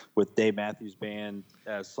with Dave Matthews Band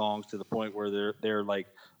songs to the point where they're like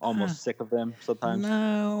almost sick of them sometimes?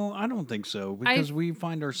 No, I don't think so, because we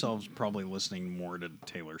find ourselves probably listening more to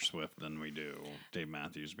Taylor Swift than we do Dave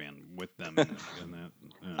Matthews Band with them. in that.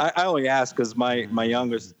 Yeah. I only ask because my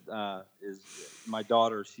youngest is my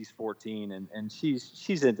daughter. She's 14 and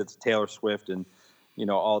she's into Taylor Swift and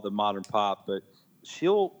all the modern pop, but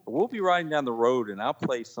we'll be riding down the road and I'll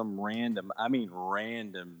play some random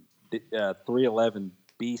 311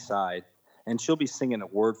 B-side, and she'll be singing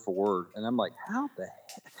it word for word, and I'm like, how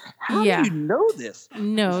do you know this?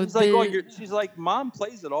 No, she's like, Mom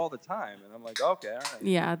plays it all the time, and I'm like, okay, all right.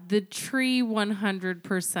 Yeah, the Tree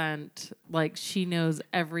 100%. Like, she knows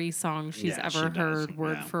every song she's ever heard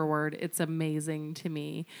word for word. It's amazing to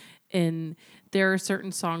me, and there are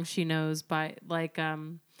certain songs she knows by like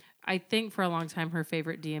I think for a long time her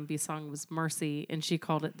favorite DMB song was Mercy, and she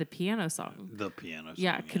called it the piano song. The piano song.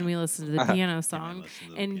 Yeah, can we listen to the piano song?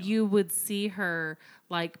 And you would see her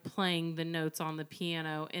like playing the notes on the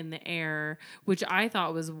piano in the air, which I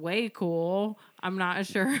thought was way cool. I'm not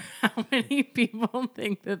sure how many people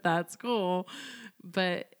think that that's cool,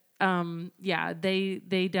 but yeah,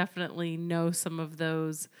 they definitely know some of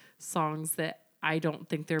those songs that I don't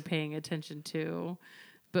think they're paying attention to.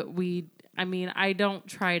 But I don't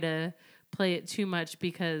try to play it too much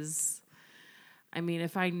because,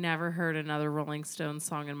 if I never heard another Rolling Stones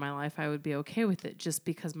song in my life, I would be okay with it just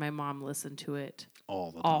because my mom listened to it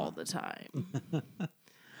all the time. all the time.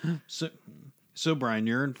 So Brian,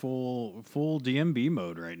 you're in full DMB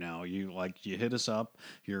mode right now. You hit us up.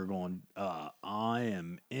 You're going. I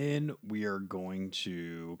am in. We are going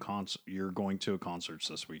to You're going to a concerts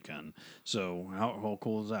this weekend. So how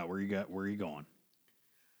cool is that? Where are you going?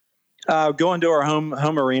 Going to our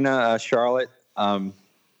home arena, Charlotte.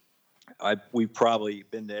 We've probably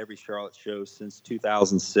been to every Charlotte show since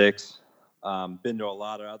 2006. Been to a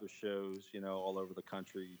lot of other shows, all over the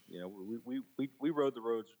country. We rode the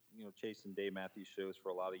roads, chasing Dave Matthews shows for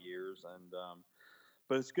a lot of years, and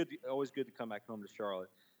but it's always good to come back home to Charlotte.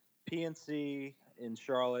 PNC in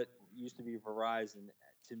Charlotte used to be Verizon.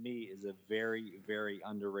 To me, is a very, very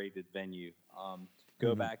underrated venue.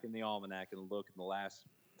 Go back in the almanac and look in the last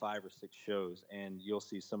 5 or 6 shows, and you'll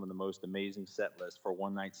see some of the most amazing set lists for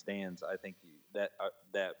one night stands. I think that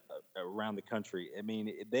around the country. And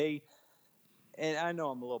I know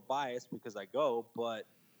I'm a little biased because I go, but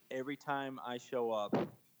every time I show up,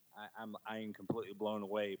 I am completely blown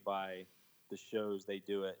away by the shows they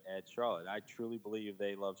do at Charlotte. I truly believe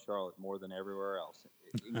they love Charlotte more than everywhere else,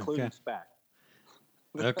 including SPAC.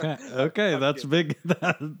 Okay, that's big.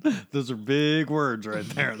 Those are big words right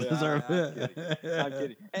there. Those are. I'm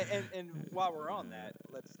kidding. And while we're on that,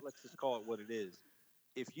 let's just call it what it is.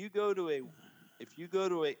 If you go to a,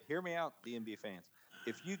 hear me out, DMB fans.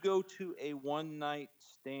 If you go to a one night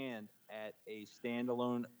stand at a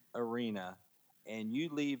standalone arena and you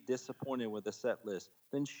leave disappointed with the set list,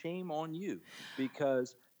 then shame on you,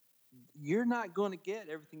 because you're not going to get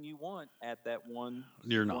everything you want at that one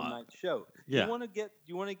night show. Yeah. You want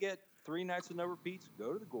to get 3 nights of no repeats?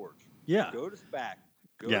 Go to the Gorge. Yeah. Go to SPAC.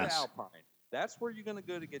 Go to Alpine. That's where you're going to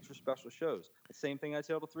go to get your special shows. The same thing I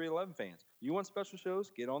tell the 311 fans. You want special shows?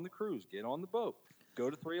 Get on the cruise. Get on the boat. Go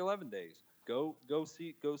to 311 days. Go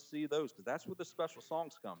see those, because that's where the special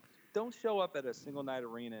songs come. Don't show up at a single night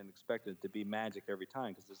arena and expect it to be magic every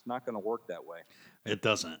time, because it's not going to work that way. It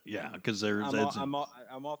doesn't, yeah, because there's. I'm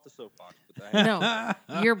off the soapbox, but no,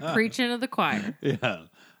 you're preaching to the choir. Yeah,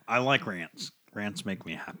 I like rants. Rants make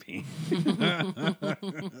me happy.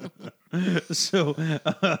 So,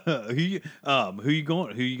 who you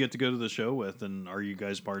going? Who you get to go to the show with, and are you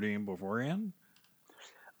guys partying beforehand?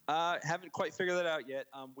 Haven't quite figured that out yet.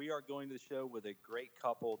 We are going to the show with a great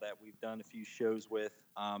couple that we've done a few shows with.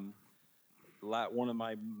 One of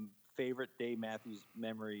my favorite Dave Matthews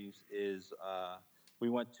memories is we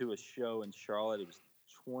went to a show in Charlotte. It was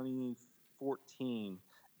 2014,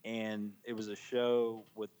 and it was a show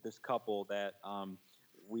with this couple that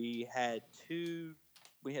we had two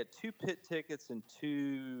pit tickets and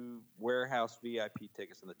 2 warehouse VIP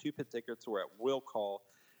tickets, and the 2 pit tickets were at Will Call,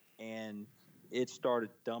 and it started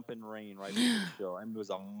dumping rain right before the show. It was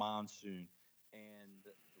a monsoon, and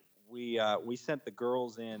we sent the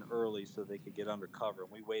girls in early so they could get under cover,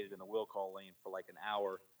 and we waited in the will call lane for like an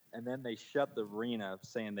hour, and then they shut the arena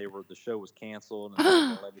saying the show was canceled and they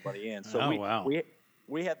weren't gonna let everybody in. So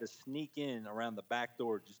we had to sneak in around the back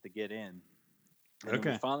door just to get in. And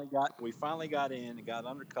we finally got in and got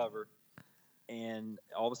under cover. And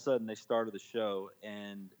all of a sudden, they started the show,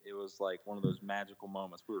 and it was like one of those magical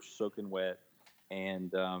moments. We were soaking wet,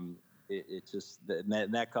 and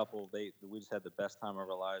that couple, we just had the best time of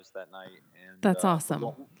our lives that night. And that's awesome.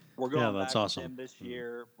 We're going that's back awesome. with them this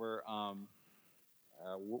year.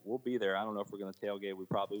 We'll be there. I don't know if we're going to tailgate. We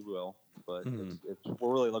probably will, but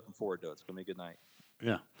we're really looking forward to it. It's going to be a good night.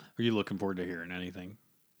 Yeah. Are you looking forward to hearing anything?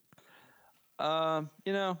 I've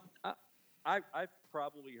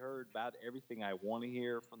probably heard about everything I want to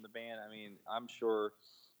hear from the band. I mean, I'm sure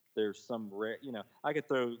there's some rare, I could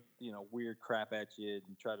throw, weird crap at you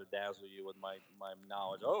and try to dazzle you with my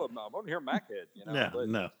knowledge. Oh, I want to hear Mackhead,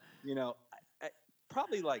 No.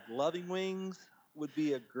 Probably like Loving Wings would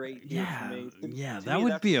be a great hit for me. To that me,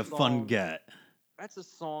 would be a fun get. That's a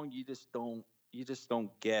song you just don't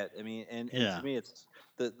get. I mean, and to me, it's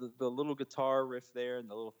the little guitar riff there and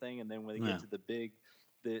the little thing, and then when they get to the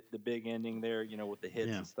big ending there, with the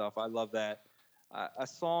hits and stuff. I love that. A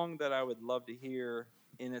song that I would love to hear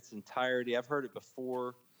in its entirety. I've heard it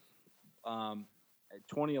before.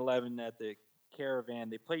 2011 at the Caravan,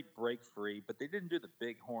 they played Break Free, but they didn't do the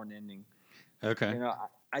big horn ending. Okay.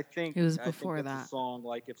 I think it was before I think that a song.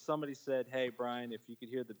 Like if somebody said, "Hey, Brian, if you could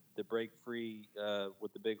hear the Break Free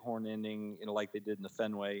with the big horn ending, like they did in the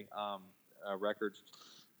Fenway records,"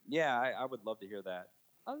 I would love to hear that.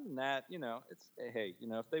 other than that, it's hey,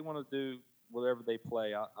 if they want to do whatever they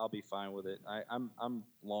play, I'll be fine with it. I'm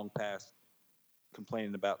long past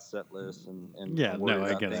complaining about set lists Yeah, and no, worried I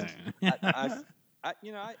about get things. it.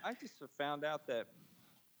 I just have found out that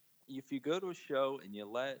if you go to a show and you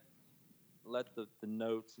let the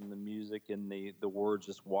notes and the music and the words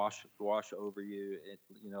just wash over you,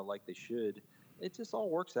 like they should, it just all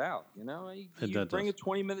works out. You That bring does. a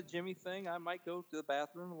 20-minute Jimmy thing, I might go to the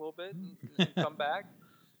bathroom a little bit and come back,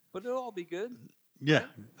 but it'll all be good, Yeah, right?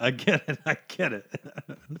 I get it. I get it.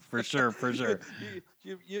 For sure, for sure.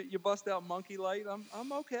 You bust out Monkey Light,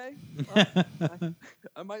 I'm okay. I,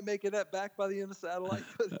 I might make it back by the end of Satellite,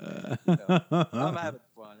 but I'm having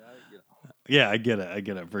fun. Yeah, I get it. I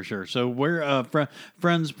get it for sure. So we're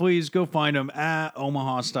friends. Please go find them at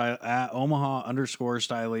Omaha style at Omaha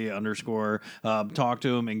 _Styley _ talk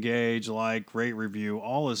to him, engage, like, rate, review,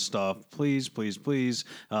 all his stuff. Please, please, please.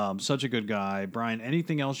 Such a good guy, Brian.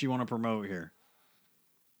 Anything else you want to promote here?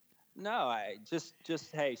 No, I just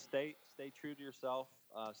hey, stay true to yourself.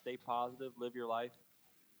 Stay positive. Live your life.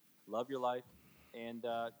 Love your life. And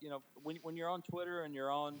when you're on Twitter and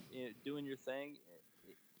you're on doing your thing,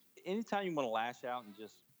 anytime you want to lash out and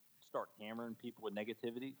just start hammering people with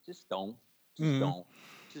negativity, just don't. Just Mhm. don't.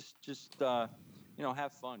 Just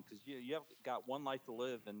have fun, because you have got one life to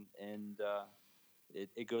live, and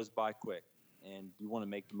it goes by quick, and you want to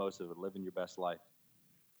make the most of it, living your best life.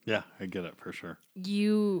 Yeah, I get it for sure.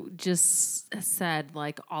 You just said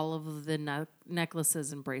like all of the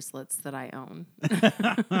necklaces and bracelets that I own.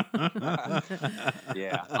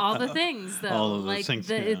 Yeah. All the things though, All of those like things,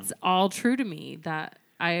 yeah. it's all true to me. That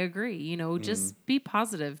I agree. Just be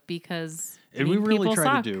positive, because And we really people try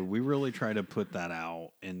suck. to do. We really try to put that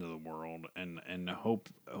out into the world, and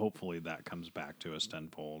hopefully that comes back to us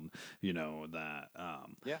tenfold. That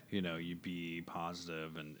Yeah. you be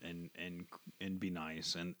positive and be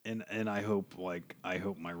nice, and I hope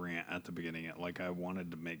my rant at the beginning, like, I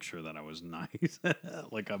wanted to make sure that I was nice.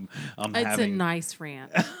 Like I'm It's having a nice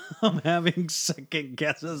rant. I'm having second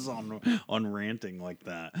guesses on ranting like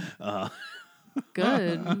that.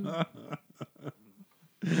 Good.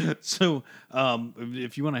 So,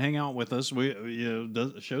 if you want to hang out with us,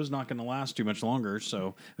 the show's not going to last too much longer.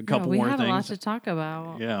 So, a couple we more have things. a lot to talk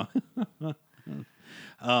about. Yeah.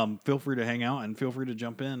 Feel free to hang out and feel free to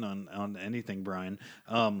jump in on anything, Brian.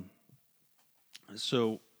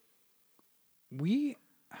 So, we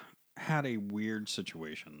had a weird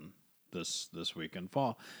situation this week,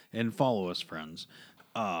 and follow us, friends.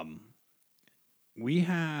 We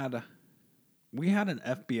had an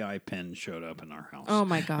FBI pin showed up in our house. Oh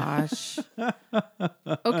my gosh.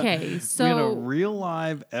 Okay, so we had a real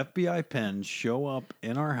live FBI pin show up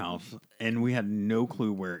in our house, and we had no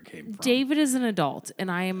clue where it came from. David is an adult, and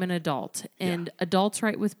I am an adult, and Yeah. adults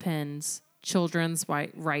write with pens. Children's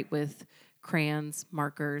write with crayons,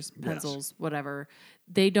 markers, pencils, whatever.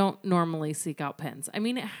 They don't normally seek out pens. I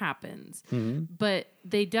mean, it happens, but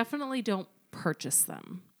they definitely don't purchase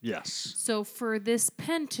them. Yes. So for this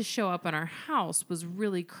pen to show up in our house was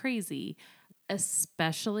really crazy,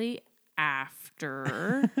 especially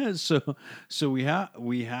after. So we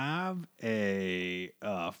have a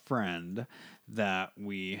friend that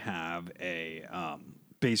we have a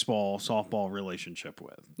baseball softball relationship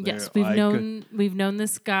with. Yes, we've known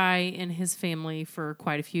this guy and his family for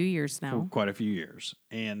quite a few years for now. quite a few years,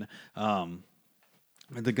 and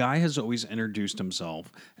the guy has always introduced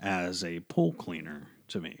himself as a pool cleaner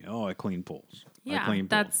to me. Oh, I clean pools. I Yeah, clean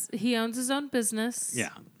pools. he owns his own business. Yeah.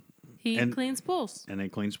 He And- cleans pools. And he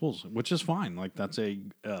cleans pools, which is fine. Like, that's a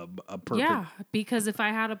perfect. Yeah, because if I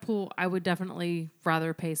had a pool, I would definitely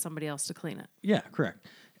rather pay somebody else to clean it. Yeah, correct.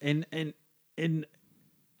 And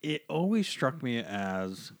it always struck me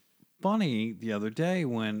as funny the other day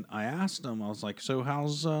when I asked him. I was like, "So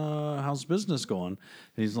how's business going?"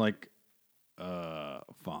 And he's like,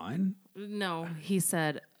 "Fine." No, he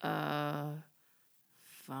said,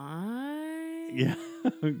 fine. Yeah,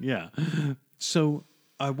 yeah. So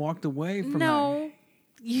I walked away from No,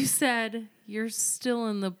 you said you're still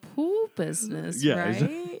in the pool business, that.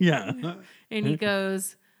 right? Yeah. And he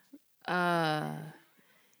goes, Yeah.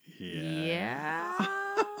 yeah.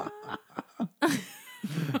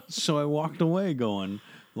 So I walked away going,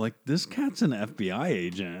 like, this cat's an FBI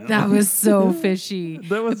agent. That was so fishy.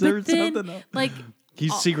 There was something else. Like,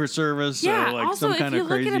 He's Secret Service, yeah. or like Also, some if kind you of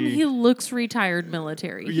look crazy. at him, he looks retired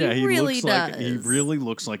military. Yeah, he really looks does. like he really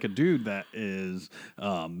looks like a dude that is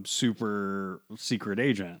super secret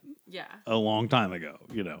agent Yeah. a long time ago.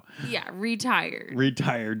 Yeah. Retired.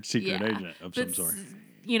 Retired secret Yeah. agent of some But sort.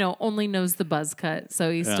 only knows the buzz cut, so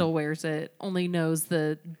he still wears it. Only knows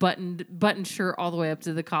the button shirt all the way up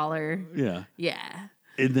to the collar. Yeah. Yeah.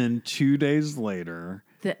 And then 2 days later,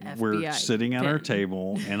 The we're FBI sitting at our pen.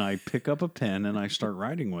 table, and I pick up a pen and I start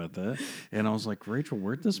writing with it. And I was like, Rachel,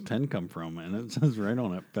 where'd this pen come from? And it says right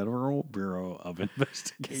on it, Federal Bureau of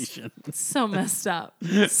Investigation. So messed up.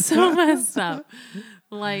 So messed up.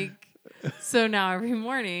 Like, so now every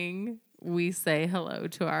morning we say hello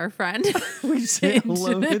to our friend. We say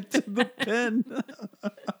hello Into to the pen.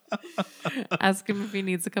 Ask him if he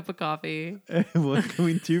needs a cup of coffee. What can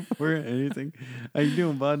we do for it? Anything? How you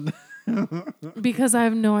doing, bud? Because I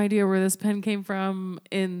have no idea where this pen came from.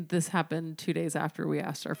 And this happened 2 days after we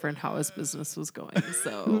asked our friend how his business was going.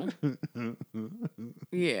 So,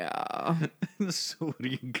 yeah. So what do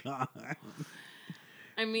you got?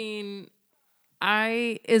 I mean,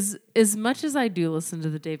 as much as I do listen to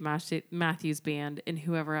the Dave Matthews Band and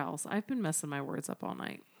whoever else, I've been messing my words up all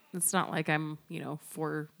night. It's not like I'm,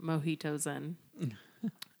 4 mojitos in.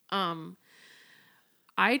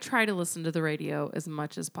 I try to listen to the radio as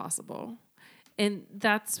much as possible. And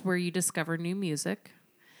that's where you discover new music.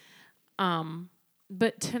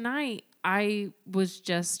 But tonight I was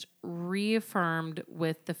just reaffirmed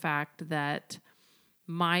with the fact that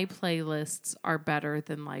my playlists are better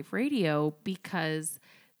than live radio because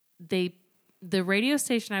the radio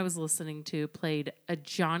station I was listening to played a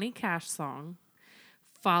Johnny Cash song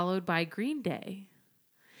followed by Green Day.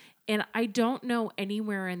 And I don't know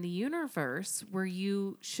anywhere in the universe where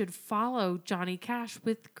you should follow Johnny Cash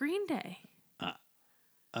with Green Day. I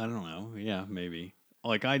don't know. Yeah, maybe.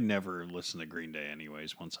 Like, I never listened to Green Day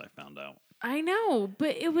anyways once I found out. I know,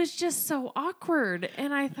 but it was just so awkward.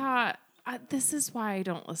 And I thought, this is why I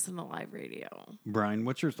don't listen to live radio. Brian,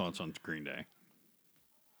 what's your thoughts on Green Day?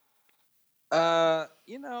 I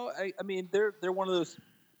mean, they're one of those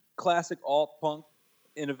classic alt punk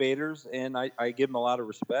innovators, and I give them a lot of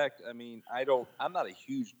respect. I mean, I'm not a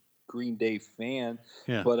huge Green Day fan,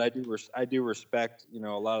 but I do respect, a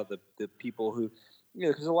lot of the people who,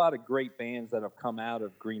 there's a lot of great bands that have come out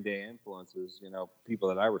of Green Day influences, people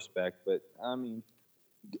that I respect. But I mean,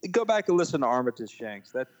 go back and listen to Armitage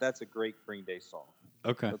Shanks. That's a great Green Day song.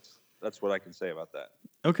 Okay. That's what I can say about that.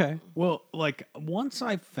 Okay. Well, like, once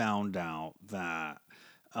I found out that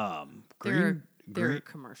They're a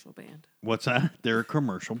commercial band. What's that? They're a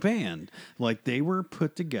commercial band. Like, they were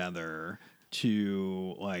put together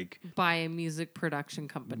to, like, by a music production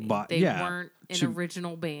company. They weren't an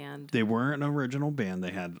original band. They weren't an original band.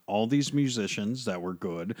 They had all these musicians that were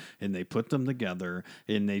good, and they put them together,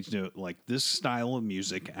 and they do, like, this style of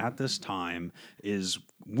music at this time is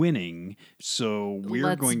winning. So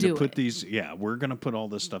we're going to put we're going to put all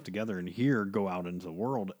this stuff together and here go out into the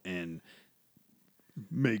world and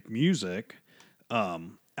make music.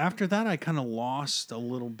 After that, I kind of lost a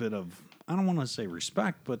little bit of, I don't want to say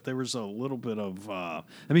respect, but there was a little bit of,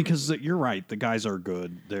 because you're right. The guys are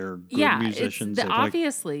good. They're good musicians.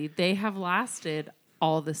 Obviously, they have lasted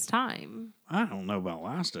all this time. I don't know about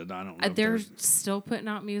lasted. I don't know. They're still putting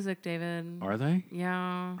out music, David. Are they?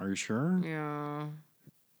 Yeah. Are you sure? Yeah.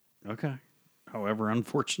 Okay. However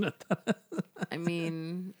unfortunate that is. I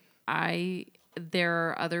mean, there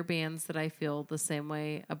are other bands that I feel the same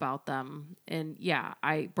way about them. And yeah,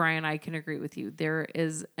 Brian, I can agree with you. There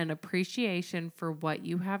is an appreciation for what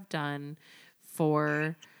you have done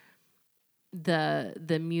for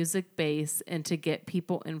the music base and to get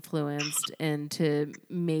people influenced and to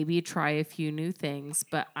maybe try a few new things.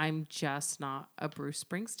 But I'm just not a Bruce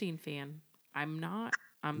Springsteen fan. I'm not.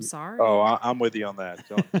 I'm sorry. Oh, I'm with you on that.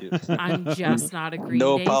 I'm just not a Green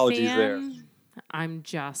no Day apologies fan. there. I'm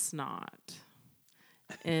just not.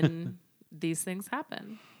 And these things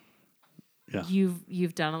happen. Yeah.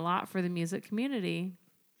 You've done a lot for the music community,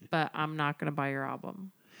 but I'm not going to buy your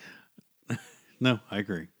album. No, I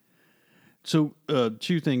agree. So,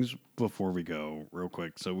 2 things before we go, real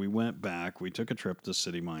quick. So, we went back. We took a trip to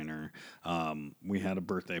City Minor. We had a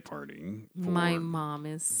birthday party. My mom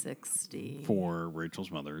is 60. For Rachel's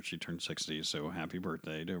mother. She turned 60. So, happy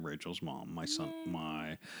birthday to Rachel's mom.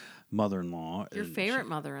 My mother-in-law. Your favorite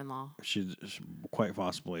mother-in-law. She's quite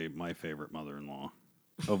possibly my favorite mother-in-law.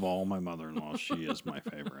 Of all my mother-in-laws, she is my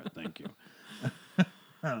favorite. Thank you.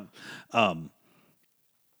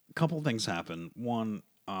 Couple things happened. One,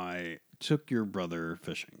 I took your brother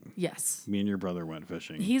fishing. Yes. Me and your brother went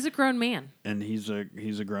fishing. He's a grown man. And he's a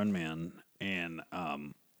grown man and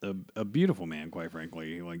a beautiful man, quite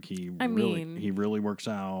frankly. Like he really works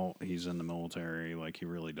out. He's in the military. Like he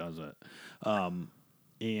really does it.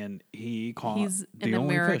 And he caught the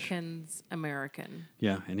only fish. American.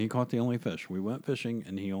 Yeah, and he caught the only fish. We went fishing,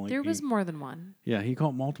 and There was more than one. Yeah, he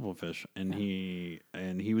caught multiple fish, and he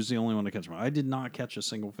was the only one to catch one. I did not catch a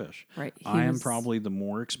single fish. Right. I am probably the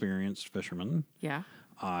more experienced fisherman. Yeah.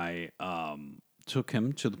 I took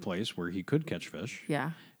him to the place where he could catch fish,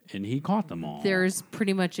 Yeah. and he caught them all. There's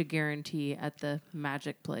pretty much a guarantee at the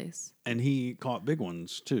magic place. And he caught big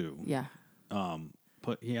ones too. Yeah.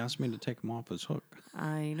 But he asked me to take him off his hook.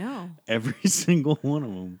 I know. Every single one of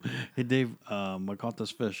them. Hey Dave, I caught this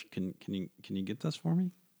fish. Can you get this for me?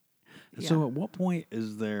 And so Yeah. at what point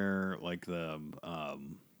is there like the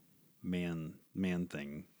man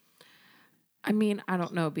thing? I mean, I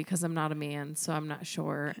don't know because I'm not a man, so I'm not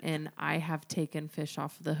sure. And I have taken fish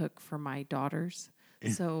off the hook for my daughters.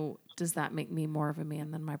 So does that make me more of a man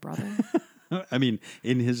than my brother? I mean,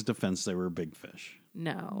 in his defense, they were big fish.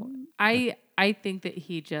 No. I think that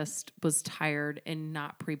he just was tired and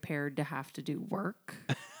not prepared to have to do work.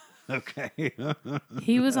 Okay.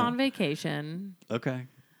 He was on vacation Okay.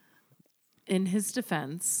 in his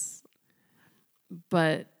defense,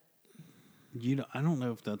 but I don't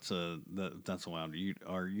know if that's allowed.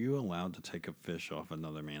 Are you allowed to take a fish off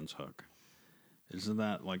another man's hook? Isn't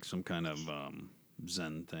that like some kind of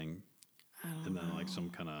Zen thing? I don't And know. then like some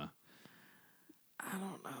kind of. I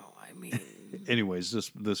don't know. I mean, Anyways,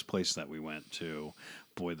 this place that we went to,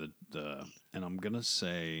 boy, the and I'm gonna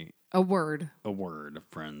say a word. a word,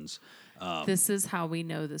 friends. This is how we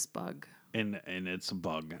know this bug. And it's a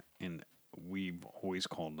bug, and we've always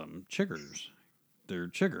called them chiggers. They're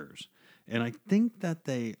chiggers, and I think that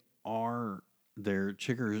their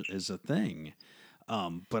chiggers is a thing.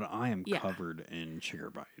 But I am Yeah. covered in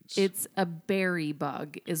chigger bites. It's a berry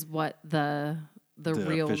bug is what the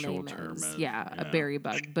real official name term is. is, Yeah, a yeah. berry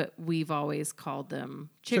bug, but we've always called them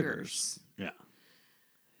chiggers. Yeah.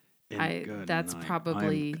 That's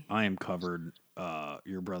probably- I am covered.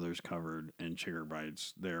 Your brother's covered in chigger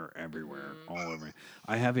bites. They're everywhere, all over.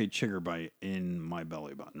 I have a chigger bite in my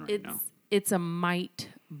belly button right now. It's a mite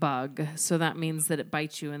bug, so that means that it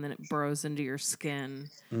bites you and then it burrows into your skin.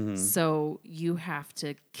 Mm-hmm. So you have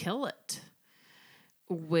to kill it,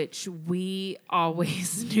 which we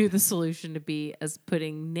always knew the solution to be as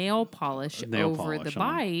putting nail polish over the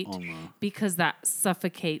bite because that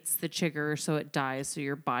suffocates the chigger so it dies, so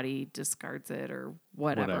your body discards it or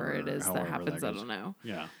whatever it is that however happens. that I goes. don't know.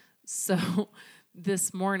 Yeah. So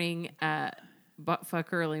this morning at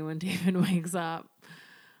buttfuck early when David wakes up,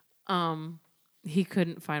 he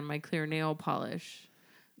couldn't find my clear nail polish,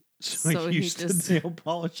 So he he used the nail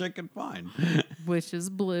polish I could find. which is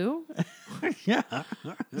blue. Yeah.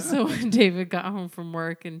 So when David got home from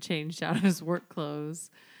work and changed out his work clothes,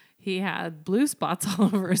 he had blue spots all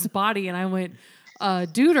over his body, and I went,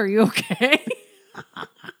 dude, are you okay?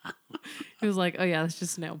 He was like, oh yeah, that's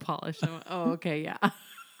just nail polish. I went, oh, okay, yeah.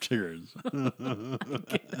 Chiggers.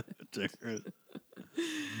 Chiggers.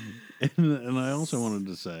 And I also wanted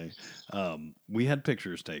to say, we had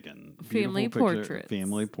pictures taken. Family Beautiful portraits.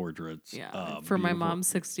 Family portraits. Yeah, for my beautiful-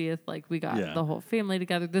 mom's 60th, like we got Yeah. the whole family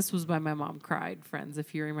together. This was why my mom cried, friends.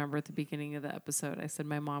 If you remember at the beginning of the episode, I said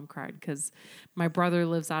my mom cried because my brother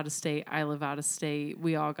lives out of state. I live out of state.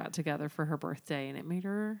 We all got together for her birthday, and it made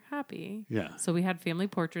her happy. Yeah. So we had family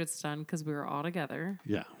portraits done because we were all together.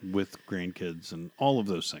 Yeah, with grandkids and all of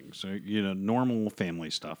those things. So, normal family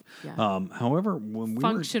stuff. Yeah. However, when we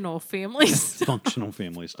Functional family stuff. functional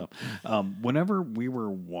family stuff, whenever we were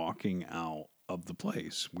walking out of the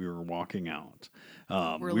place, we were walking out.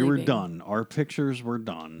 We're We were leaving. done. Our pictures were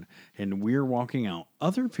done, and we were walking out.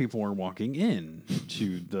 Other people were walking in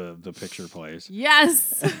to the picture place.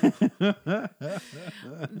 Yes.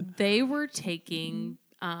 They were taking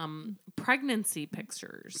pregnancy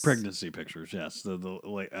pictures. Pregnancy pictures, yes.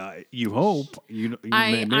 You hope maybe.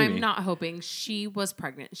 I'm not hoping. She was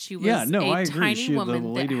pregnant. She was Yeah, no, a I agree. tiny woman the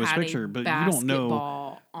lady that was had picture, a but you don't know.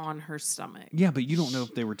 basketball on her stomach. Yeah, but you don't know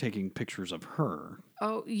if they were taking pictures of her.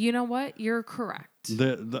 Oh, you know what? You're correct.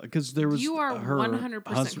 Because there was You are her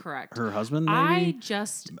 100% correct. Her husband, I maybe.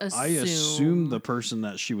 just I assume the person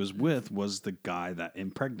that she was with was the guy that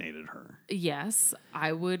impregnated her. Yes,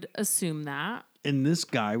 I would assume that. And this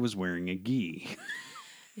guy was wearing a gi.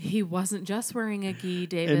 He wasn't just wearing a gi,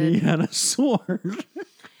 David. And he had a sword.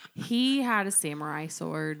 He had a samurai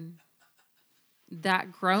sword.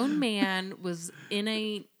 That grown man was in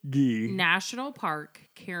a Gi. national park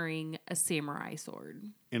carrying a samurai sword.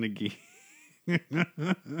 And a gi.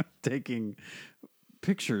 Taking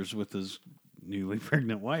pictures with his newly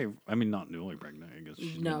pregnant wife. I mean, not newly pregnant, I guess.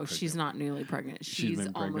 No, she's not newly pregnant. She's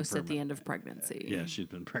been pregnant almost for a at the minute. end of pregnancy. Yeah, she's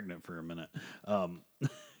been pregnant for a minute.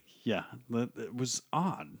 Yeah, it was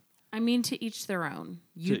odd. I mean, to each their own.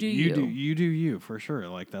 You So do you do you for sure.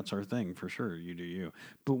 Like that's our thing for sure. You do you.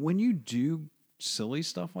 But when you do silly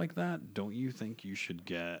stuff like that, don't you think you should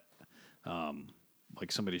get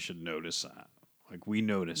like somebody should notice that? Like we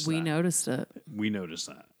noticed We that. noticed it. We noticed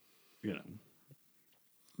that. You know.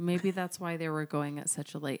 Maybe that's why they were going at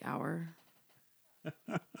such a late hour.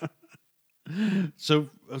 So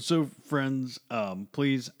friends,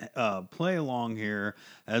 please play along here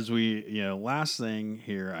as we, last thing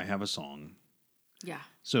here, I have a song. Yeah.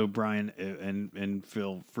 So Brian and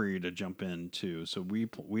feel free to jump in too. So we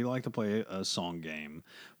like to play a song game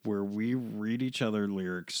where we read each other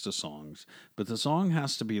lyrics to songs, but the song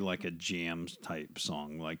has to be like a jam type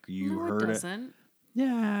song. Like you heard it it. doesn't.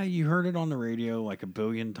 Yeah, you heard it on the radio like a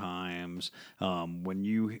billion times. When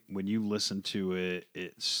you listen to it,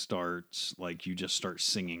 it starts like you just start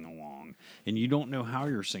singing along, and you don't know how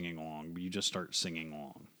you're singing along, but you just start singing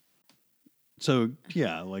along. So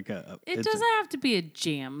yeah, like it doesn't have to be a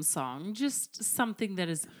jam song, just something that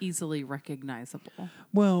is easily recognizable.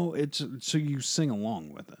 Well, it's so you sing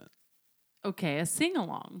along with it. Okay, a sing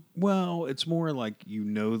along. Well, it's more like you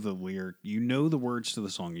know the lyric, you know the words to the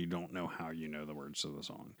song, you don't know how you know the words to the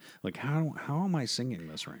song. Like how am I singing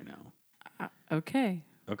this right now? Okay.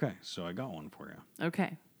 Okay, so I got one for you.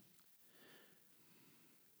 Okay.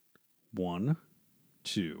 1,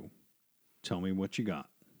 2, tell me what you got.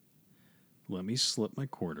 Let me slip my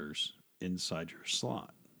quarters inside your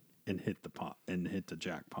slot and hit the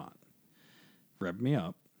jackpot. Rev me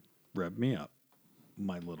up,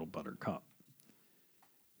 my little buttercup.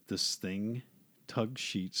 This thing tug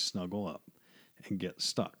sheets snuggle up and get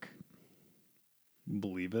stuck.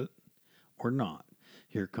 Believe it or not,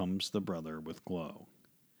 here comes the brother with glow.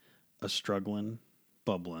 A struggling,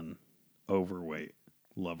 bubbling, overweight,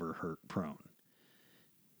 lover hurt prone.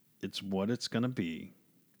 It's what it's gonna be,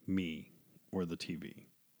 me or the TV.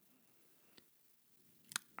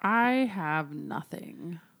 I have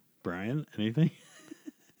nothing. Brian, anything?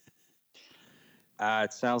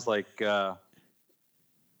 It sounds like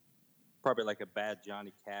probably like a bad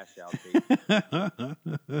Johnny Cash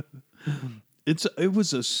outtake. It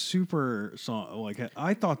was a super song. Like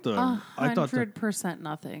I thought the 100%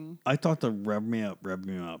 nothing. I thought the rev me up,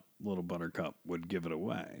 little buttercup would give it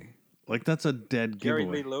away. Like that's a dead Jerry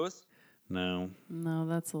giveaway. Lee Lewis? No,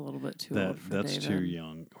 that's a little bit too old for that's David. too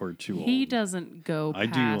young or too old. He doesn't go I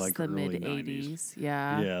past do like the early mid 80s.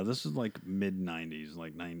 Yeah. Yeah, this is like mid 90s,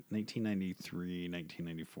 like 1993,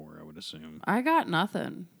 1994, I would assume. I got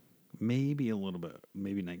nothing. Maybe a little bit,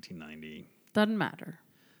 maybe 1990. Doesn't matter.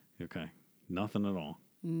 Okay, nothing at all.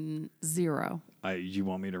 0. Do you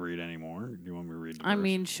want me to read any more? Do you want me to read the I verse?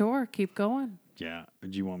 mean, sure, keep going. Yeah.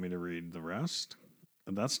 Do you want me to read the rest?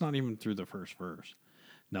 That's not even through the first verse.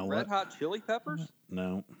 Now Red Hot Chili Peppers?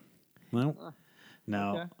 No. Okay.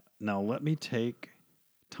 Now let me take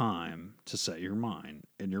time to set your mind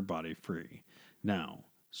and your body free. Now,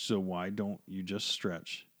 so why don't you just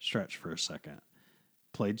stretch for a second?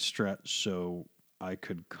 Played stretch so I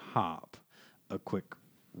could cop a quick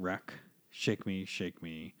wreck. Shake me,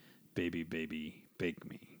 baby, bake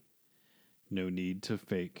me. No need to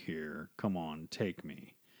fake here. Come on, take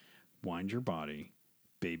me. Wind your body,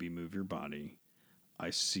 baby, move your body. I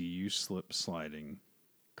see you sliding.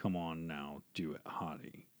 Come on now, do it,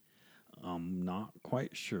 hottie. I'm not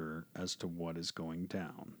quite sure as to what is going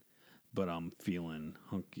down, but I'm feeling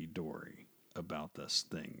hunky-dory about this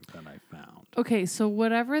thing that I found. Okay, so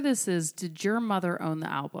whatever this is, did your mother own the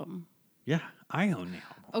album? Yeah, I own the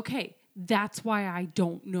album. Okay, that's why I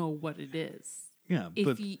don't know what it is. Yeah,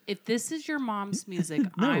 If this is your mom's music,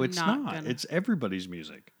 no, it's not. Gonna... It's everybody's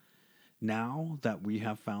music. Now that we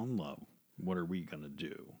have found love, what are we going to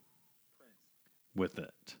do with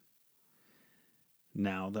it?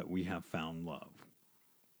 Now that we have found love,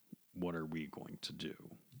 what are we going to do?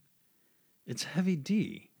 It's Heavy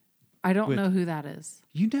D. I don't know who that is.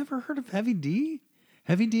 You never heard of Heavy D?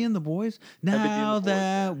 Heavy D and the Boys? Now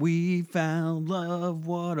that we found love,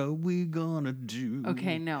 what are we going to do?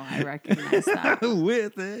 Okay, no, I recognize that.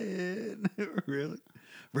 With it. Really?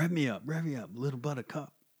 Rev me up, little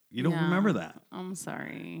buttercup. You don't remember that? I'm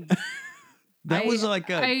sorry. That was like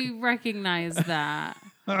I recognize that.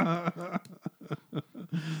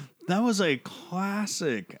 That was a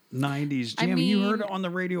classic 90s jam. You heard it on the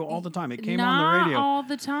radio all the time. It came on the radio. Not all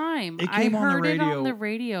the time. It came on the radio. I heard it on the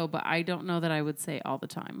radio, but I don't know that I would say all the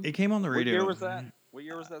time. It came on the radio. What year was that? What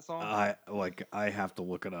year was that song? I have to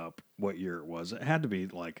look it up what year it was. It had to be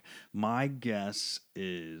my guess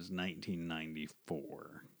is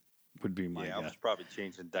 1994. Would be my guess. I was probably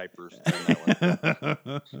changing diapers.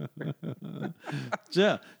 That one.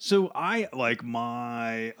 Yeah. So I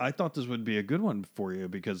thought this would be a good one for you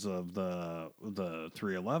because of the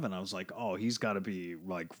 311. I was like, oh, he's got to be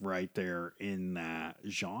right there in that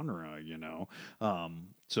genre,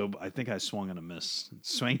 So I think I swung and a miss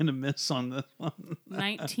on this one.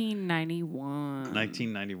 1991.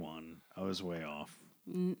 1991. I was way off.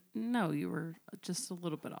 No, you were just a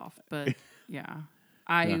little bit off, but yeah,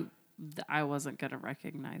 I wasn't gonna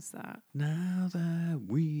recognize that. Now that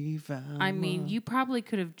we found I mean, love. you probably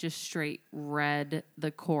could have just straight read the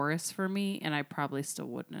chorus for me, and I probably still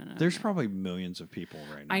wouldn't have known There's it. probably millions of people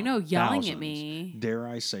right now. I know, yelling at Thousands. me. Dare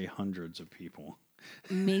I say hundreds of people.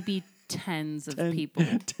 Maybe tens of people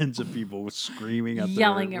Tens of people screaming at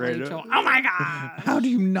yelling at their Rachel. Oh my god! How do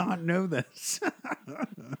you not know this?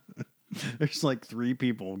 There's like 3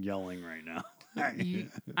 people yelling right now.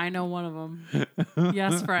 I know one of them.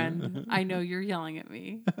 Yes, friend. I know you're yelling at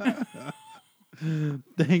me.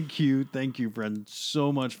 Thank you, friend,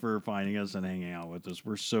 so much for finding us and hanging out with us.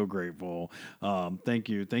 We're so grateful. Thank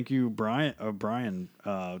you, Brian. Brian,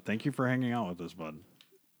 thank you for hanging out with us, bud.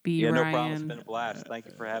 Yeah, no Ryan. problem. It's been a blast. Thank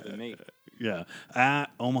you for having me. Yeah, at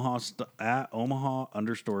Omaha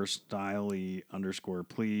 _Styley_.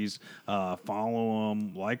 Please follow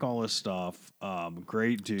him, like all his stuff.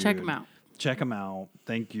 Great dude. Check him out. Check him out.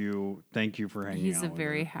 Thank you for hanging out. He's a with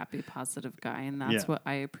very us. happy, positive guy, and that's what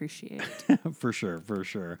I appreciate. For sure.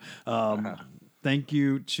 Thank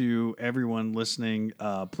you to everyone listening.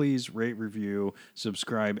 Please rate, review,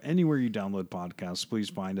 subscribe anywhere you download podcasts. Please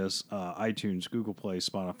find us iTunes, Google Play,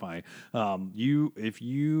 Spotify. If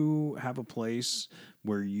you have a place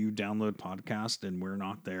where you download podcasts and we're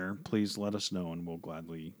not there, please let us know and we'll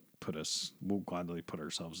gladly put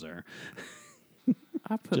ourselves there.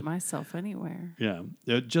 I'll put myself anywhere. Yeah,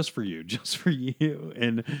 just for you.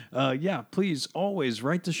 And please always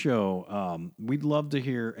write the show. We'd love to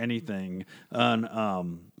hear anything.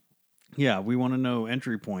 And we want to know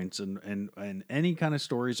entry points and any kind of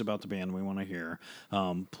stories about the band we want to hear.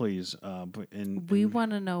 Please. We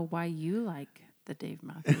want to know why you like the Dave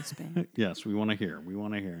Matthews Band. Yes, we want to hear. We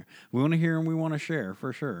want to hear and we want to share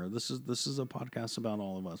for sure. This is a podcast about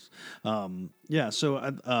all of us.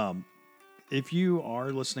 If you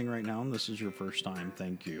are listening right now and this is your first time,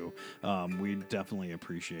 thank you. We definitely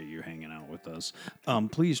appreciate you hanging out with us.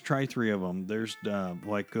 Please try 3 of them. There's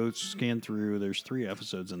go scan through. There's 3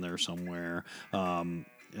 episodes in there somewhere. And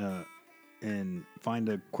find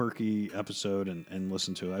a quirky episode and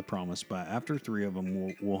listen to it. I promise. But after 3 of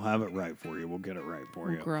them, we'll have it right for you. We'll get it right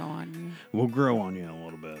for you. We'll grow on you. We'll grow on you a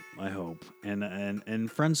little bit. I hope.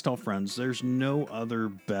 And friends tell friends. There's no other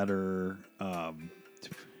better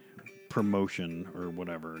promotion or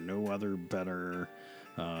whatever. No other better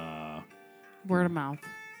word of mouth.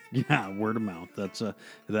 Yeah, word of mouth.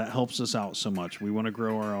 That helps us out so much. We want to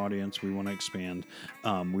grow our audience. We want to expand.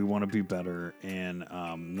 We want to be better, and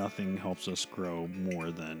nothing helps us grow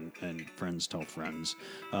more than friends tell friends.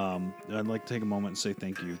 I'd like to take a moment and say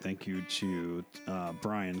thank you. Thank you to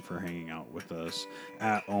Brian for hanging out with us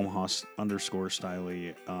at Omaha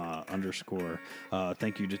 _Styley _.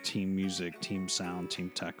 Thank you to Team Music, Team Sound,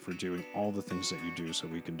 Team Tech for doing all the things that you do so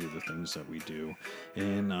we can do the things that we do.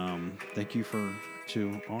 And thank you for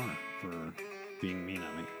being mean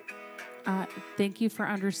at me. Thank you for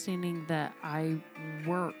understanding that I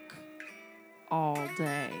work all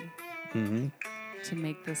day to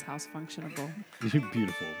make this house functionable.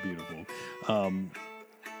 Beautiful.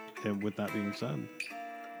 And with that being said,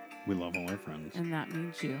 we love all our friends. And that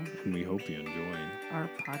means you. And we hope you enjoy our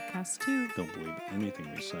podcast too. Don't believe anything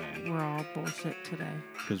we say. We're all bullshit today.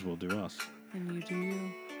 Because we'll do us. And you do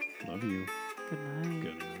you. Love you. Good night.